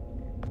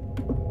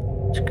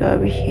 Let's go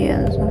over here.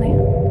 There's nothing.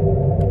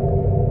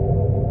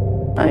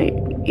 Oh,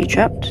 you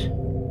trapped?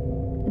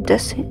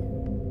 That's it.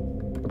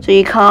 So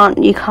you can't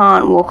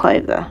walk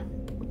over.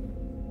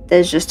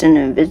 There's just an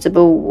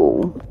invisible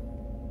wall.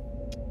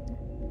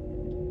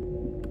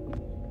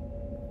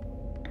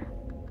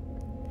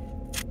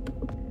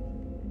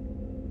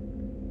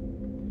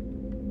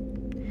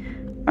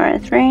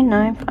 Alright,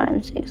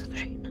 3956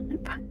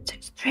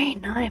 3956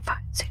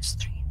 3956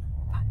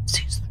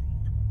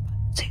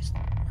 3956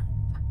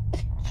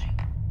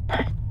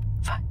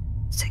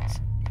 3956.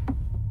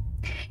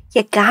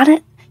 You got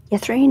it? Yeah,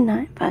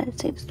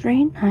 3956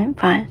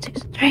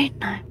 3956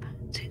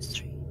 3956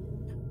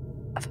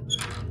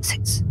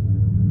 3956.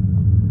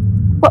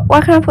 What?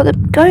 Why can't I put the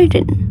code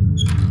in?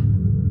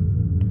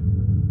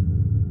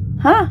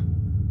 Huh?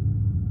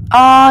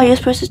 Oh, you're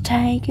supposed to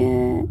take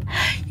it.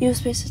 You're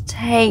supposed to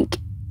take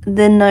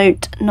the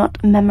note,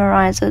 not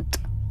memorize it.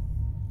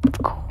 Of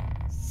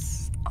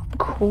course. Of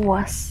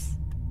course.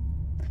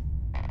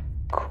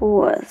 Of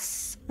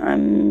course.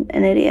 I'm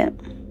an idiot.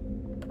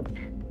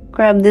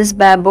 Grab this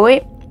bad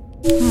boy.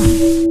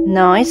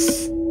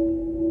 Nice.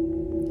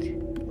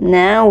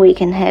 Now we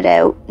can head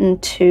out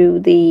into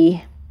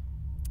the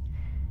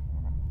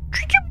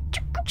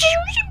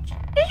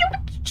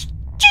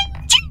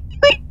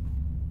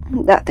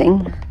that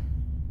thing.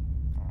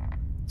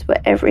 It's what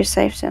every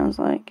safe sounds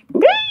like.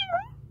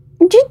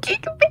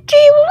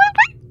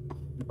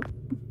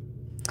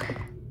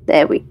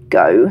 There we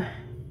go.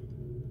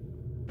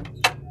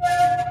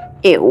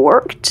 It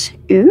worked.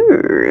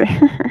 Ooh.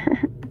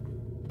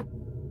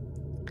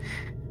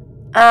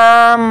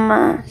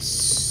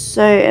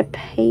 So a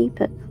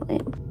paper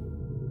clip.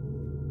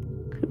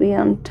 Could we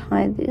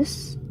untie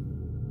this?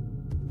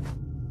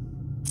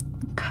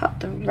 Cut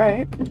the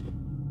rope.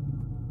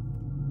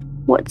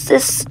 What's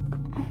this?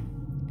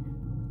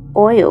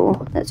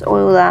 Oil. Let's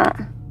oil that.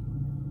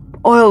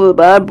 Oil the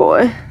bad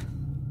boy.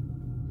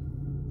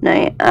 No,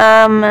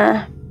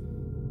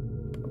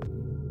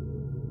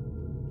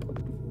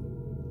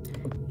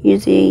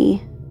 use the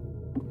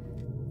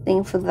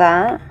thing for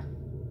that.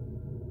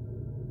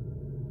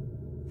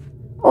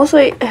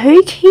 Also,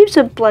 who keeps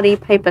a bloody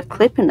paper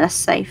clip in a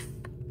safe?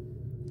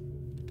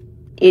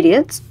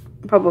 Idiots,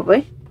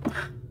 probably.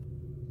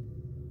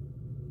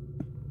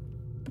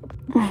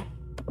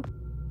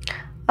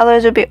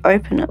 Otherwise, it would be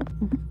open,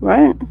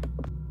 right?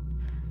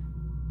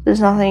 There's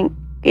nothing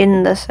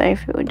in the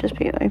safe, it would just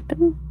be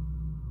open.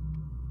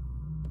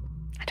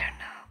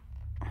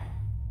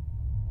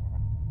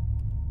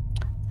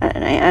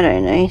 I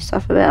don't know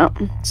stuff about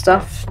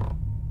stuff.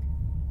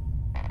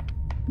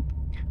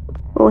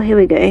 Oh, here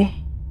we go.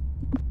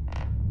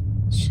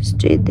 Let's just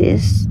do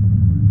this.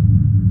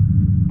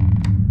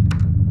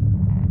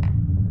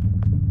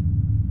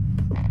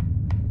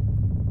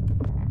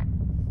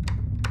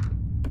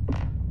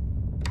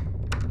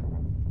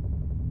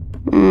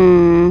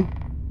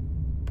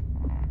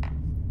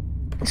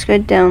 Let's go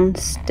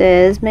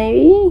downstairs,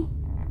 maybe?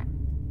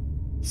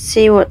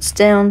 See what's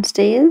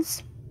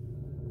downstairs.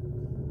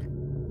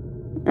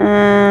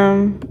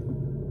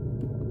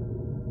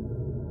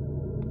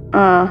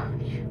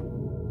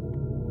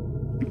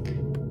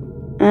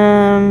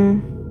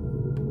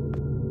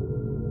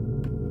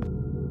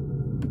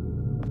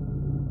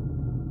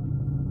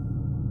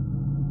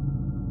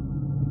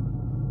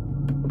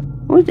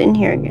 What's in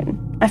here again?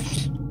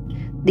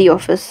 The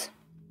office.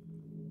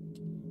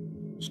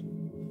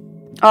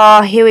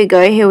 Oh, here we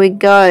go, here we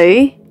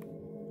go.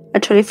 I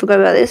totally forgot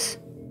about this.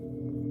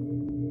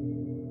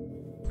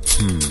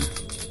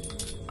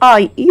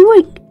 Oh, you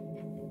were...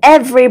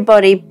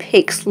 Everybody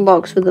picks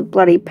locks with a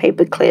bloody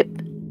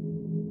paperclip.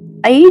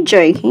 Are you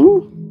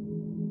joking?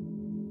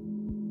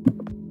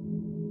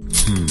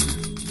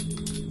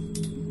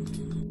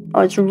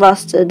 Oh, it's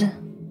rusted.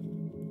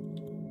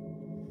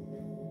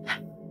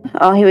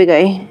 Oh, here we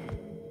go.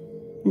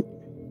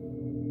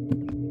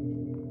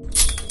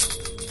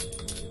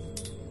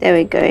 There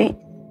we go.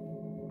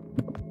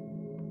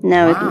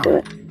 Now we can do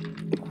it.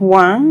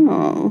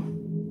 Wow.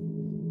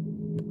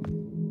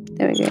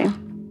 There we go.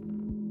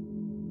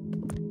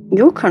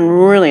 You can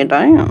really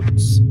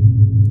dance.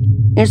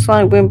 It's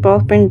like we've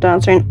both been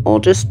dancing all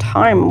this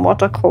time.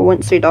 What a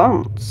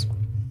coincidence.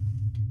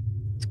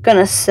 I was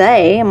gonna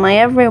say, my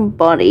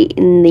everybody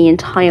in the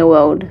entire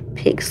world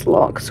picks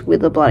locks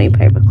with a bloody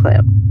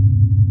paperclip.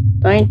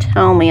 Don't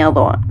tell me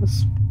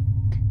otherwise.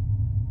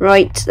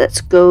 Right,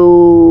 let's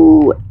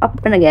go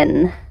up and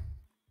again.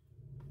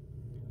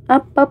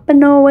 Up, up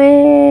and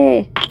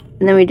away.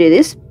 And then we do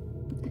this.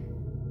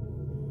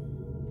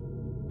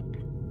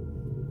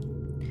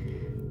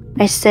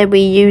 I said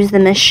we use the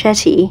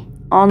machete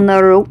on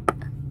the rope.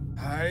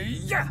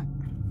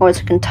 Or it's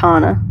a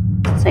katana.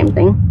 Same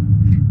thing.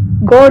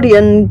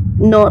 Guardian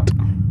knot.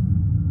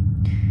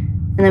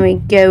 And then we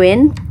go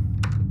in.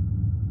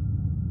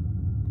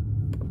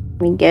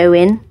 We go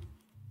in.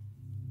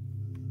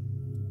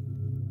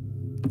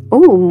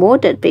 Oh, more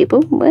dead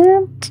people.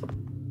 What?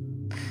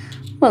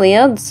 What are the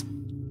odds?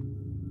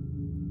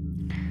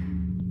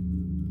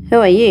 Who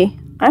are you?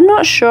 I'm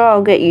not sure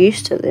I'll get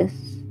used to this.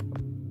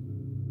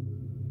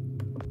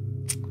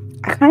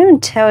 I can't even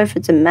tell if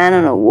it's a man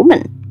and a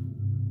woman.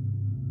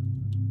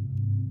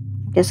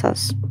 I guess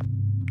that's...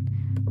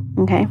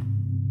 Okay.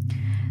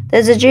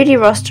 There's a duty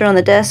roster on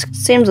the desk.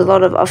 Seems a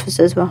lot of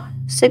officers were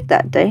sick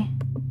that day.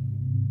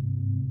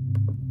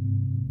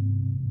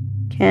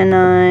 Can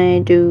I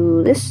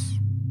do this?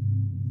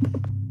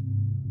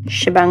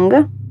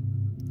 Shabanga.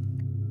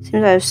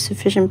 Seems I have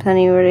sufficient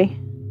plenty already.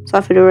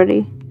 Suffered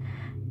already.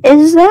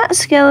 Is that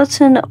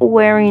skeleton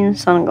wearing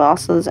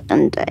sunglasses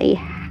and a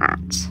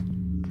hat?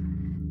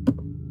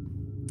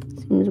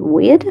 Seems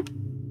weird.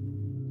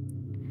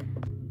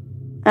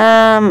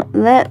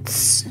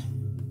 Let's...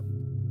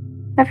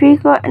 Have you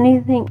got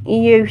anything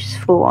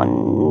useful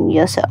on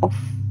yourself?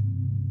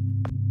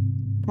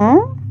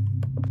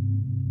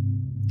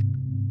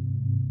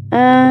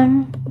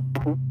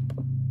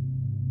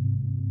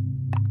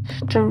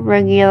 Just a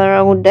regular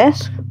old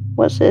desk.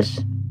 What's this?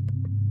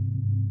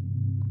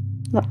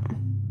 Look.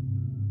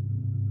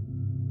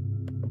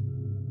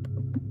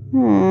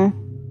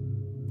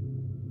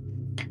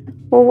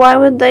 Well, why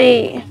would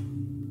they...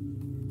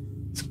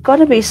 It's got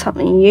to be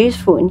something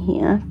useful in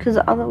here, because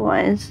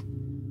otherwise,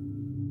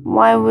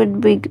 why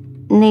would we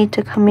need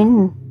to come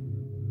in?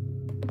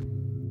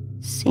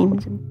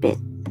 Seems a bit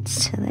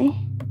silly.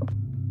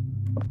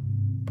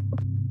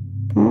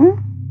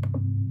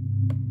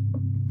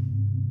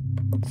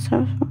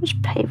 So much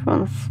paper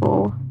on the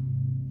floor.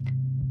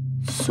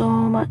 So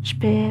much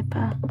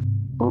paper.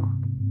 Oh.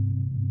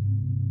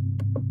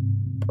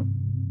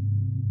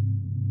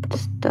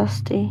 It's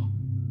dusty.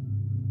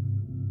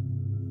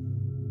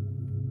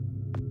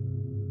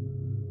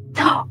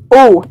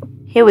 Oh,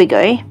 here we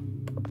go.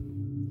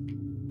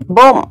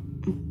 Boom.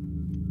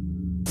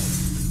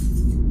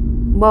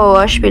 Whoa,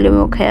 I should be a little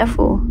more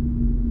careful.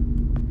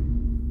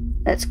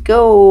 Let's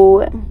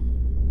go.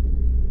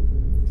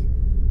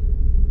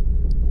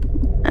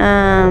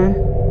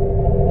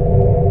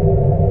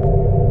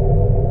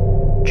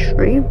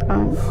 Tree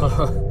branch.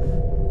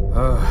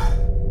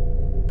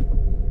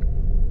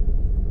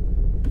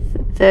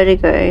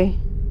 Vertigo.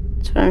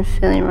 That's what I'm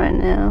feeling right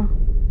now.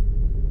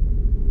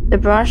 The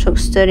branch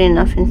looks sturdy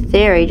enough in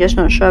theory, just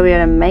not sure I'll be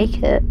able to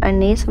make it. I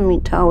need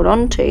something to hold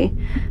on to.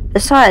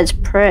 Besides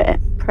prayer,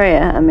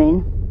 I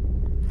mean.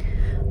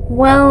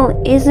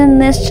 Well, isn't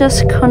this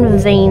just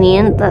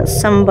convenient that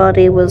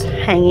somebody was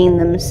hanging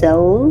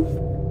themselves?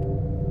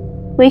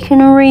 We can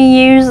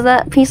reuse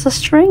that piece of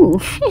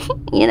string,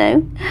 you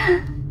know.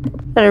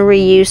 Gotta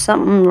reuse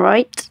something,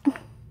 right?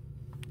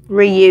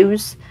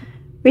 Reuse.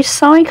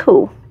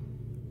 Recycle.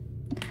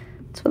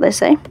 That's what they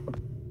say.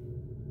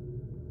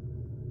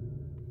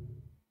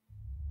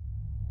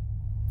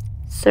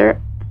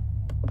 Sir.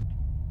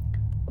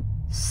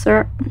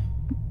 Sir.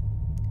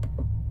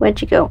 Where'd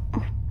you go?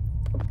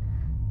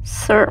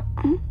 Sir.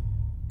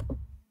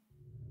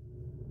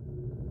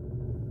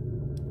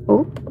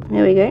 Oh,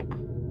 here we go.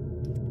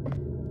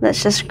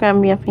 Let's just grab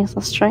me a piece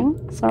of string.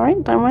 It's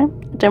alright, don't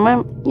mind. Don't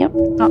mind. Yep.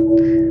 Oh,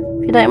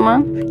 if you don't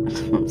mind.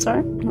 I'm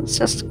sorry. Let's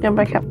just go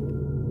back up.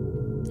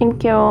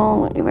 Thank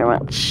you very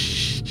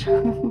much.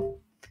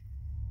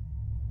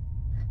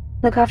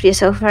 Look after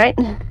yourself, right?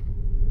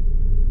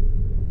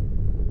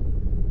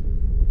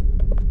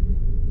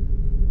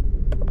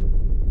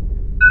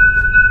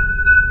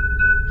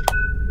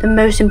 The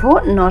most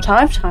important knot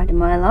I've tied in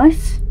my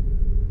life.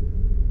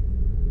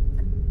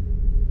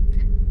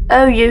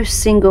 Oh, you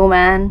single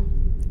man.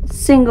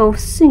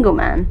 Single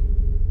man.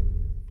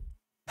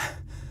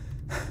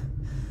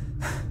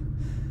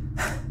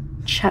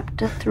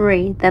 Chapter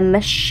 3, The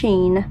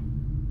Machine.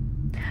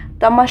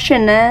 The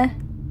Machine.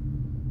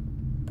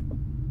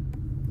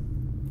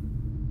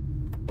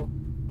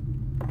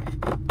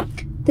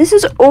 This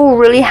is all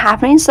really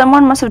happening.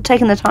 Someone must have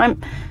taken the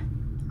time.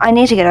 I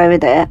need to get over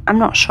there. I'm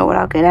not sure what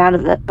I'll get out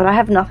of it, but I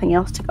have nothing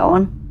else to go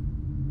on.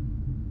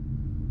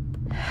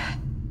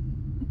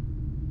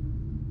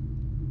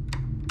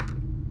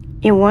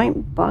 It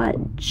won't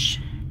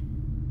budge.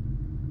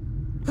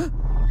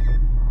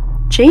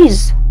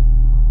 Jeez.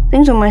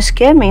 Things almost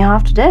scared me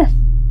half to death.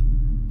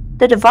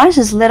 The device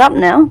is lit up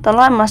now. The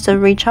light must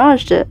have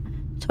recharged it.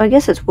 So I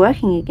guess it's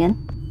working again.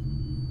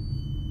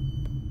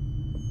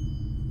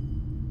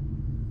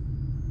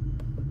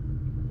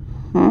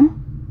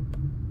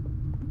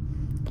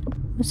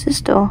 What's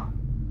this door?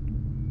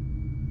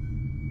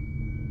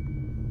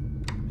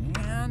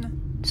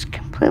 Man. It's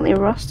completely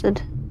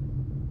rusted.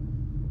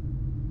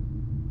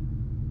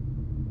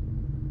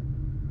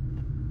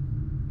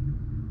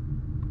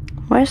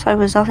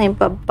 Motorcycle's nothing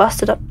but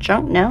busted up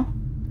junk now.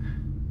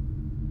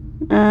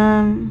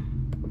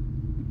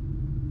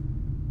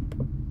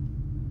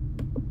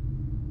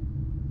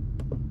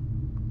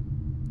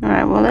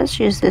 Alright, well let's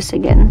use this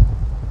again.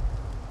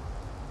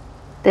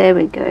 There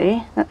we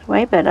go. That's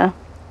way better.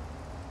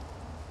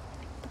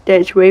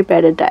 That's way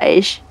better,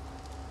 Dash.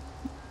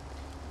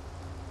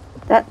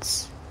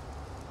 This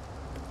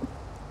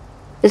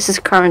is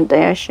current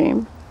day,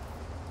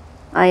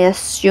 I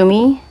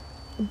assume.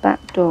 The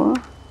back door.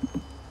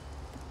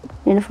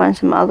 Need to find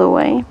some other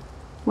way.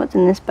 What's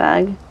in this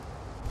bag?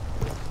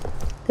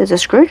 There's a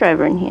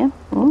screwdriver in here.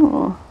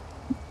 Ooh.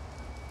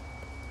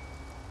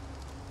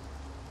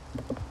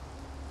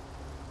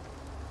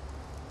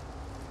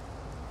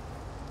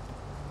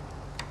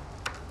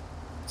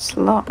 It's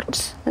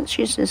locked. Let's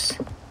use this.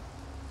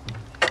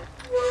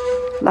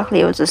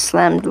 Luckily it was a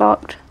slammed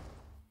locked.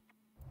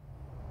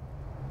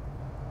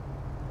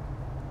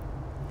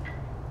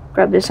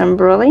 Grab this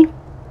umbrella.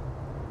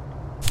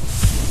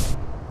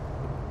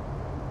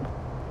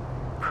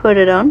 Put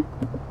it on.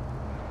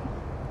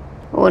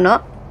 Or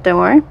not, don't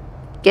worry.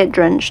 Get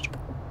drenched.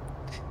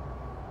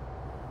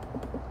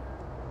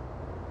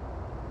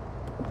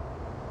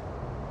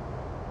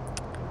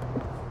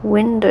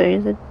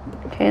 Windows.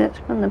 Okay, that's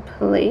from the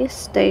police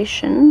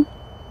station.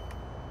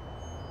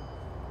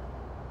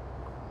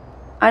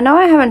 I know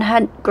I haven't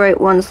had great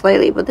ones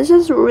lately, but this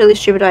is a really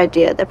stupid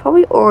idea. They're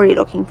probably already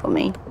looking for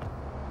me.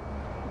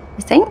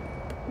 You think?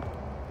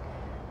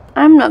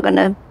 I'm not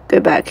gonna go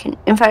back in.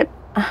 In fact,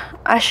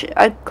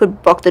 I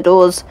could block the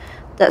doors.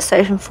 That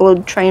station full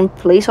of trained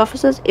police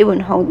officers, it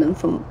wouldn't hold them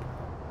for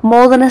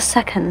more than a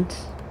second.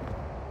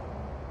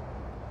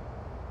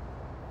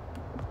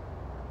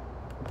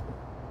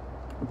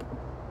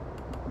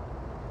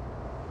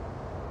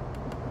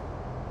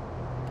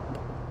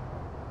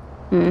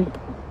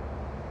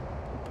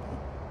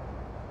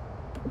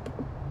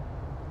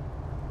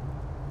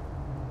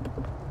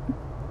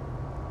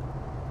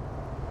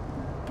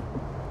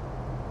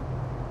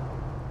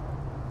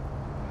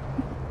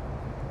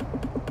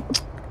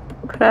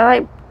 Could I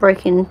like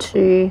break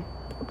into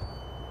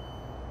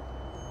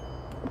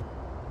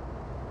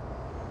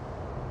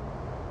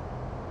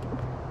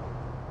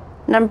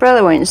an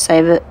umbrella? Won't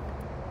save it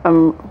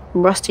from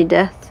rusty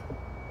death.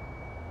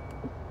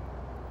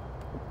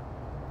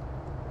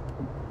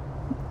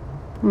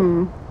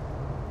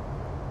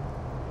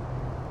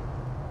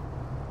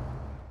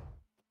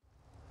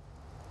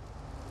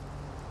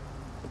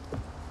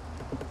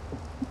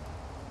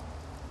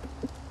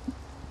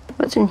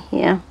 What's in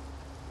here?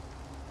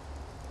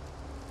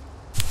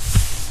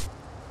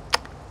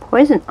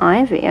 Poison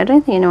ivy. I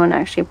don't think anyone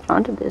actually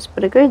planted this,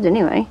 but it goes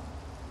anyway.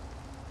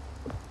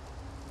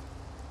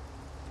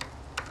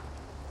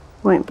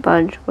 Won't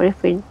budge. What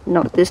if we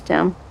knock this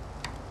down?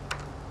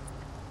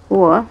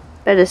 Or,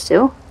 better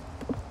still,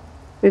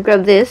 we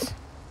grab this,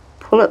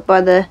 pull it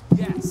by the...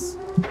 Yes.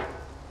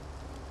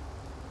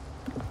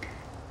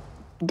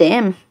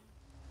 Damn.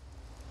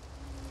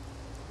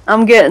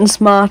 I'm getting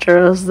smarter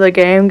as the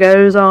game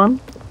goes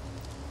on.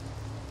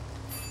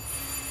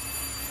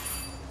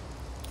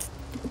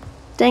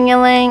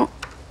 Ding-a-ling.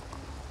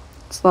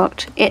 It's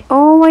locked. It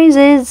always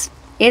is.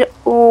 It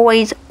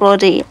always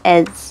bloody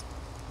is.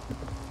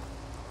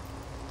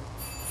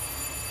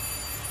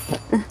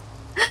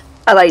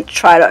 I like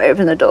try to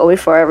open the door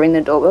before I ring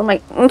the doorbell. I'm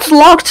like, it's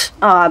locked.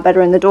 Oh, I better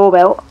ring the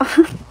doorbell.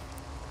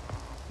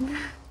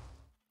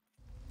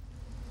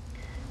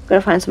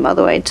 Gotta find some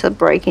other way to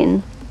break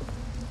in.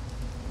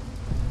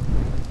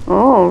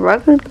 Oh,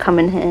 rug would come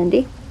in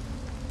handy.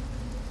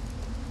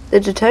 The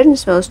detergent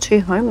smells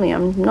too homely.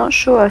 I'm not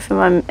sure if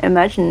I'm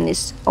imagining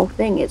this whole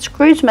thing. It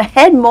screws my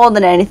head more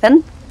than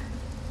anything.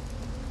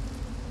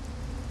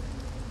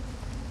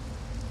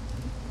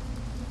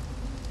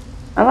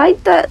 I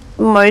like that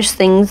most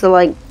things are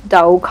like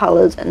dull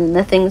colours and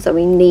the things that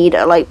we need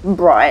are like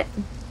bright.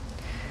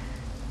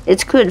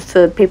 It's good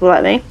for people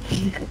like me.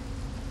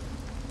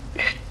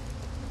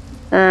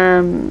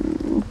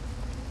 Alright,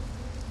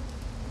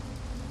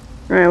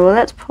 well,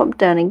 let's pop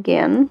down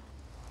again.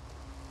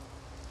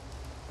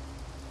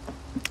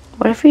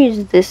 What if we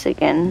use this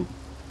again?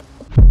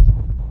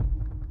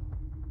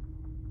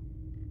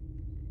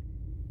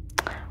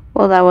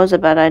 Well, that was a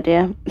bad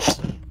idea.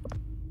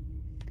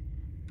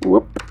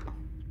 Whoop.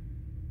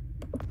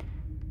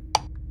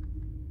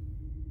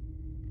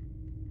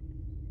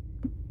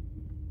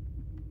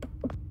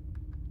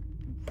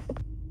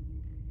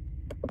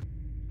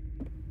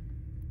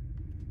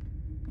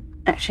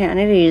 Actually, I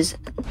need to use...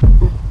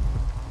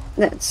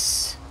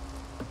 Let's...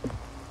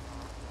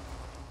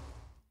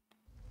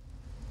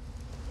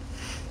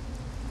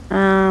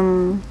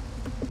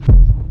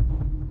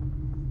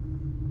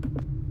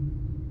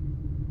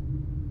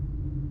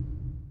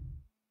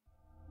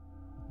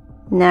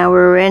 Now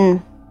we're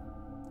in.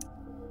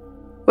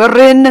 We're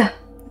in!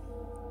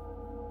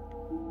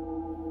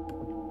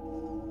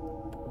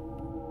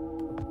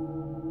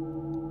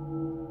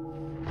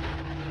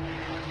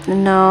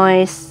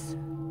 Nice.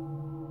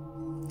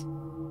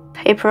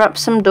 Paper up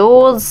some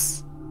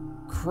doors.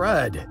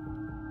 Crud.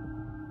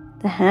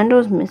 The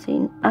handle's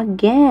missing.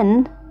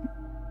 Again?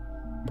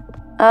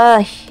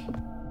 Ugh.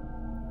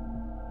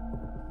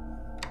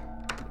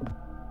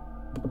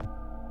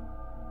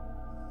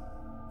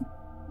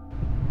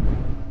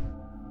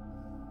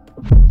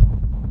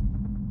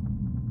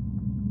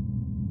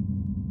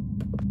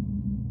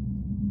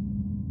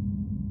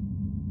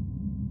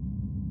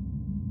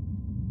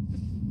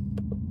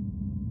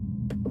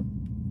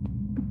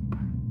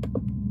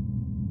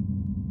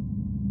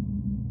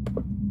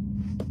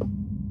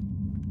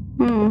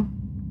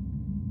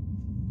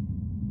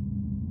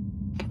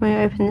 Can we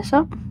open this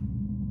up?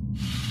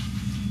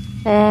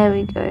 There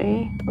we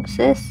go. What's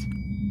this?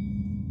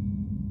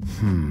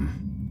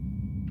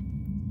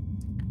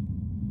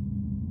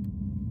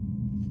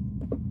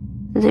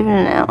 There's even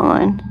an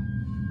outline.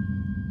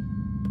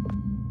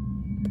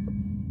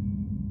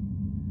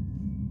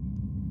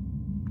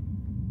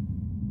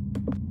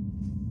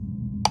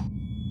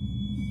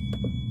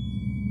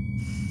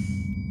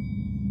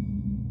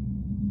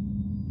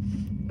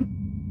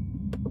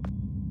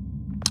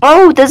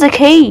 Oh, there's a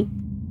key!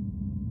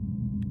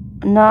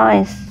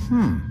 Nice.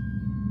 So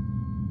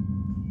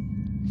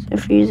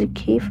if we use a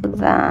key for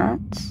that.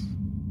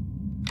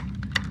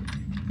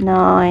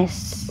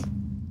 Nice.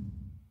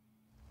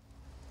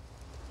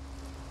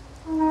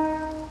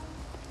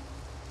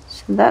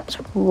 So that's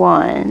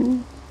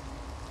one.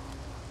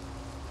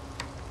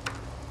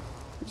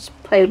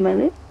 Just play with my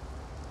lip.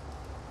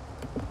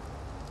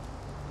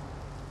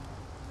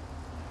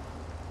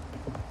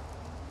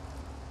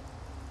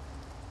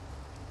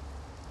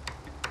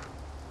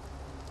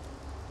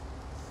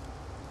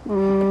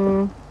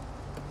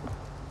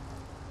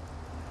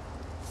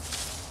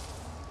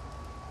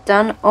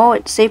 Done. Oh,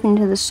 it's seeping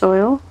into the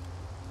soil.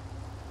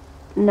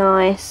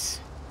 Nice.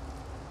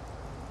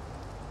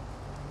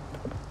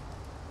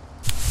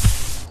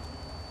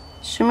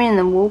 Swimming in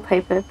the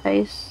wallpaper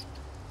paste.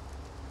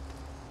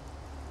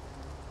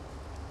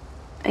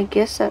 I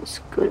guess that's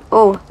good.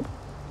 Oh.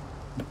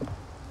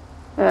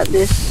 What about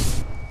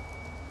this?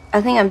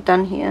 I think I'm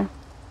done here.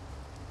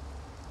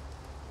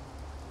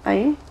 Are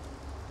you?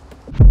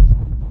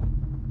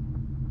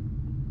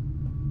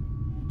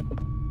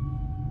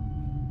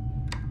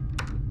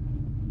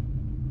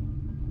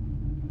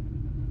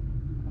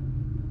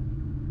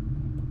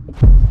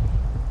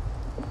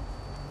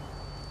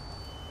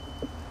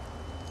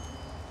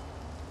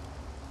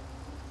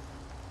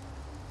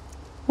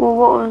 Well,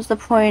 what was the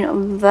point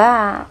of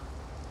that?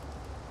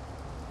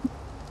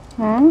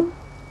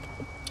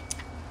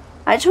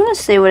 I just want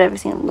to see what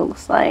everything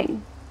looks like.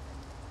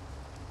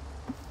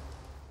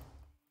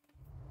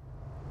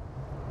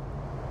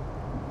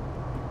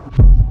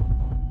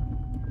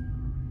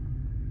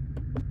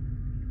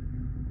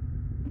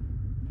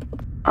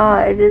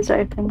 Ah, it is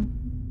open.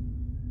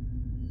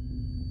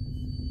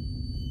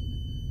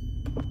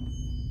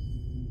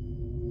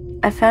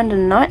 I found a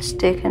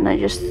nightstick and I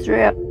just threw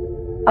it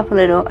up a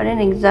little. I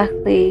didn't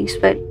exactly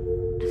expect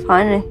to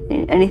find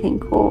anything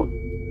cool.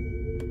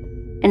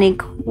 Any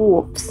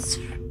corpse.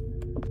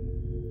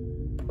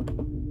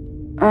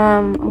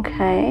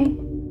 Okay.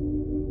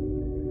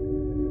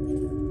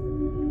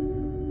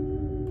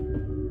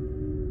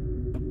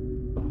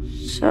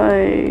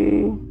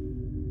 So...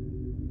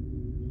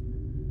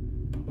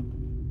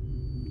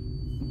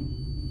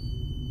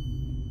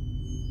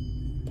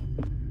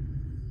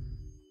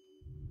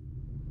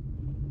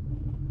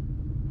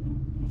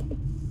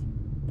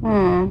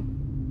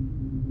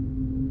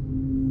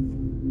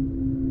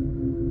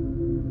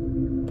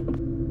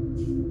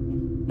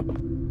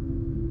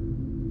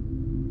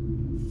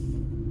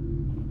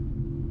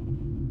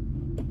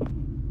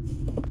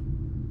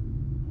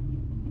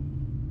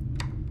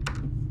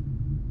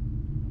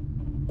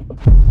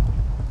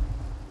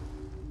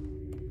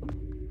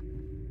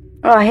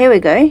 Oh, here we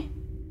go.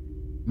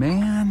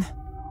 Man.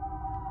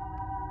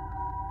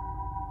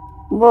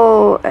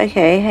 Whoa,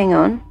 okay, hang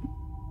on.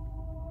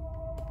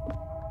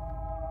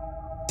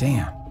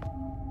 Damn.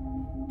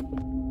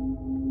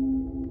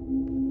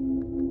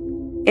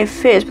 It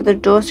fits, but the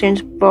door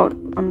seems blocked.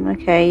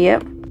 Okay,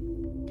 yep.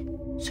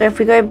 So if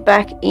we go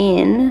back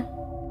in,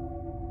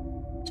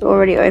 it's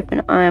already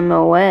open, I am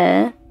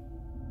aware.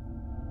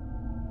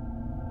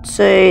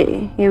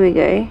 So here we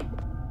go.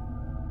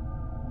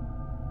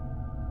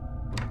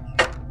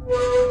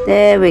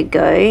 There we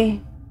go.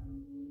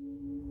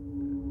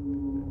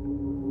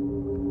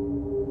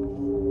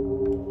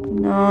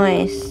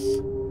 Nice.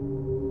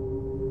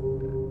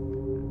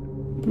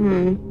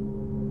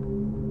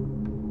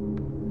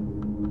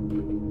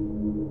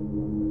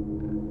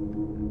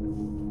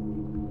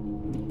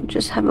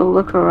 Just have a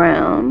look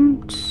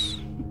around.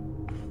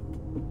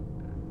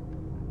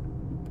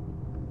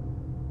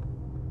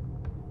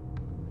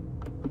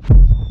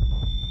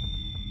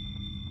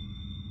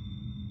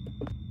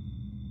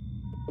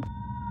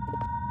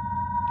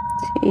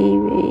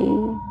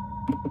 TV.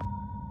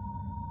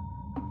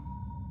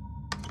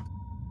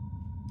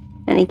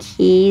 Any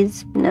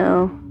keys?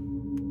 No.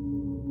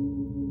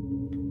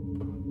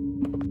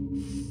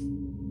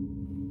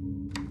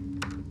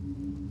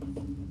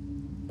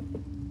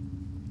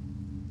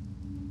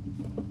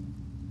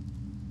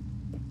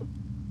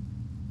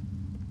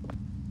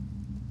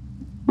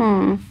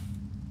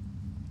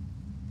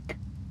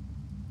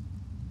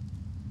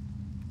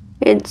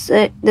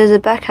 There's a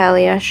back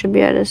alley. I should be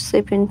able to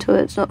slip into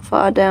it. It's not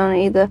far down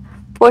either.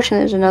 Fortunately,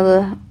 there's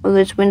another of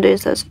those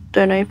windows that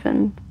don't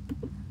open.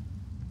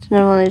 It's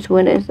another one of those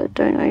windows that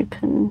don't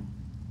open.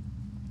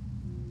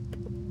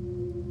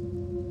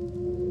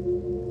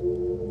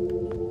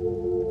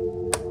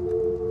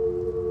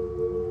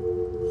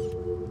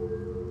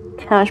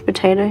 Couch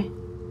potato.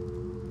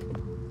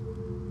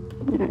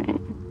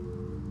 Alright.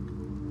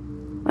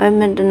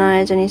 Government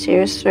denies any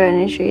serious threat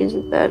and issues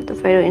that the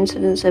fatal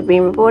incidents have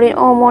been reported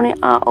all morning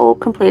are all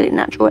completely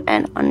natural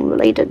and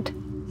unrelated.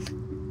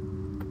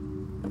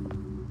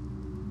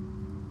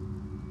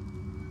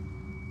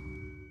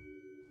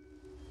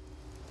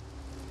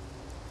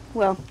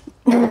 Well,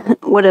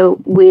 what a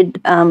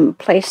weird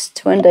place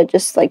to enter,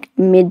 just like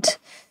mid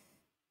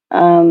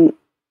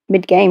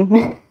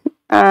game.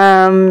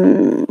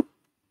 I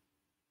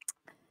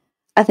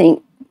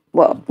think,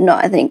 well, no,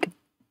 I think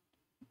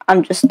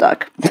I'm just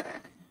stuck.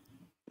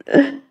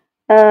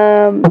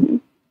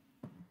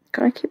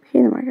 God, I keep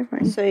hitting the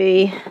microphone. So,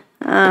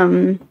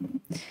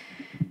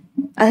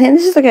 I think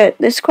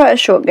this is quite a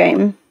short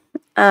game.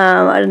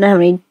 I don't know how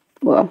many,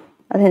 well,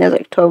 I think there's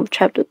like 12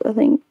 chapters, I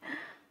think.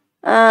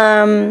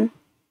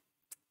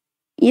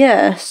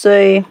 Yeah,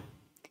 so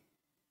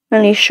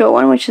only a short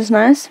one, which is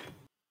nice.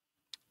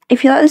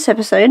 If you like this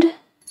episode,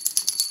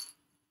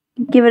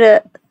 give it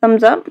a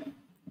thumbs up.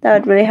 That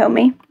would really help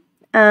me.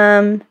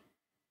 And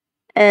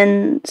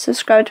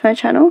subscribe to my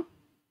channel.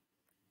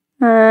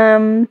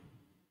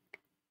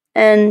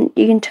 And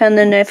you can turn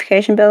the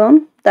notification bell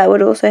on. That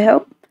would also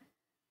help.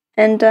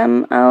 And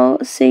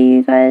I'll see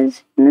you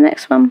guys in the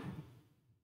next one.